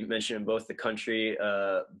like you mentioned, both the country,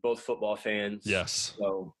 both football fans. Yes.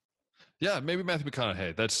 So yeah, maybe Matthew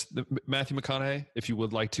McConaughey. That's Matthew McConaughey. If you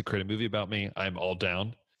would like to create a movie about me, I'm all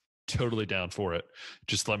down. Totally down for it.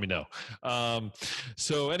 Just let me know.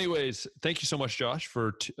 So anyways, thank you so much, Josh,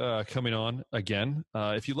 for coming on again.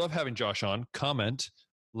 If you love having Josh on, comment,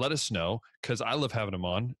 let us know, because I love having him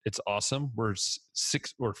on. It's awesome. We're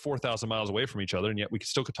 4,000 miles away from each other, and yet we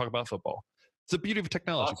still could talk about football. It's the beauty of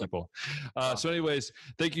technology, awesome. People. So anyways,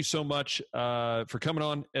 thank you so much for coming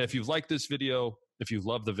on. And if you've liked this video, if you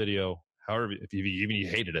love the video, however, if you even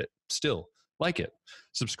hated it, still like it,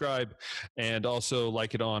 subscribe, and also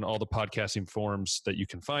like it on all the podcasting forums that you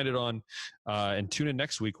can find it on. And tune in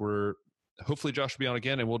next week where hopefully Josh will be on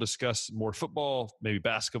again, and we'll discuss more football, maybe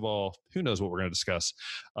basketball. Who knows what we're going to discuss?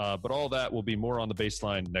 But all that will be more on the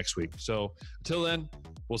baseline next week. So until then,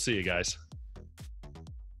 we'll see you guys.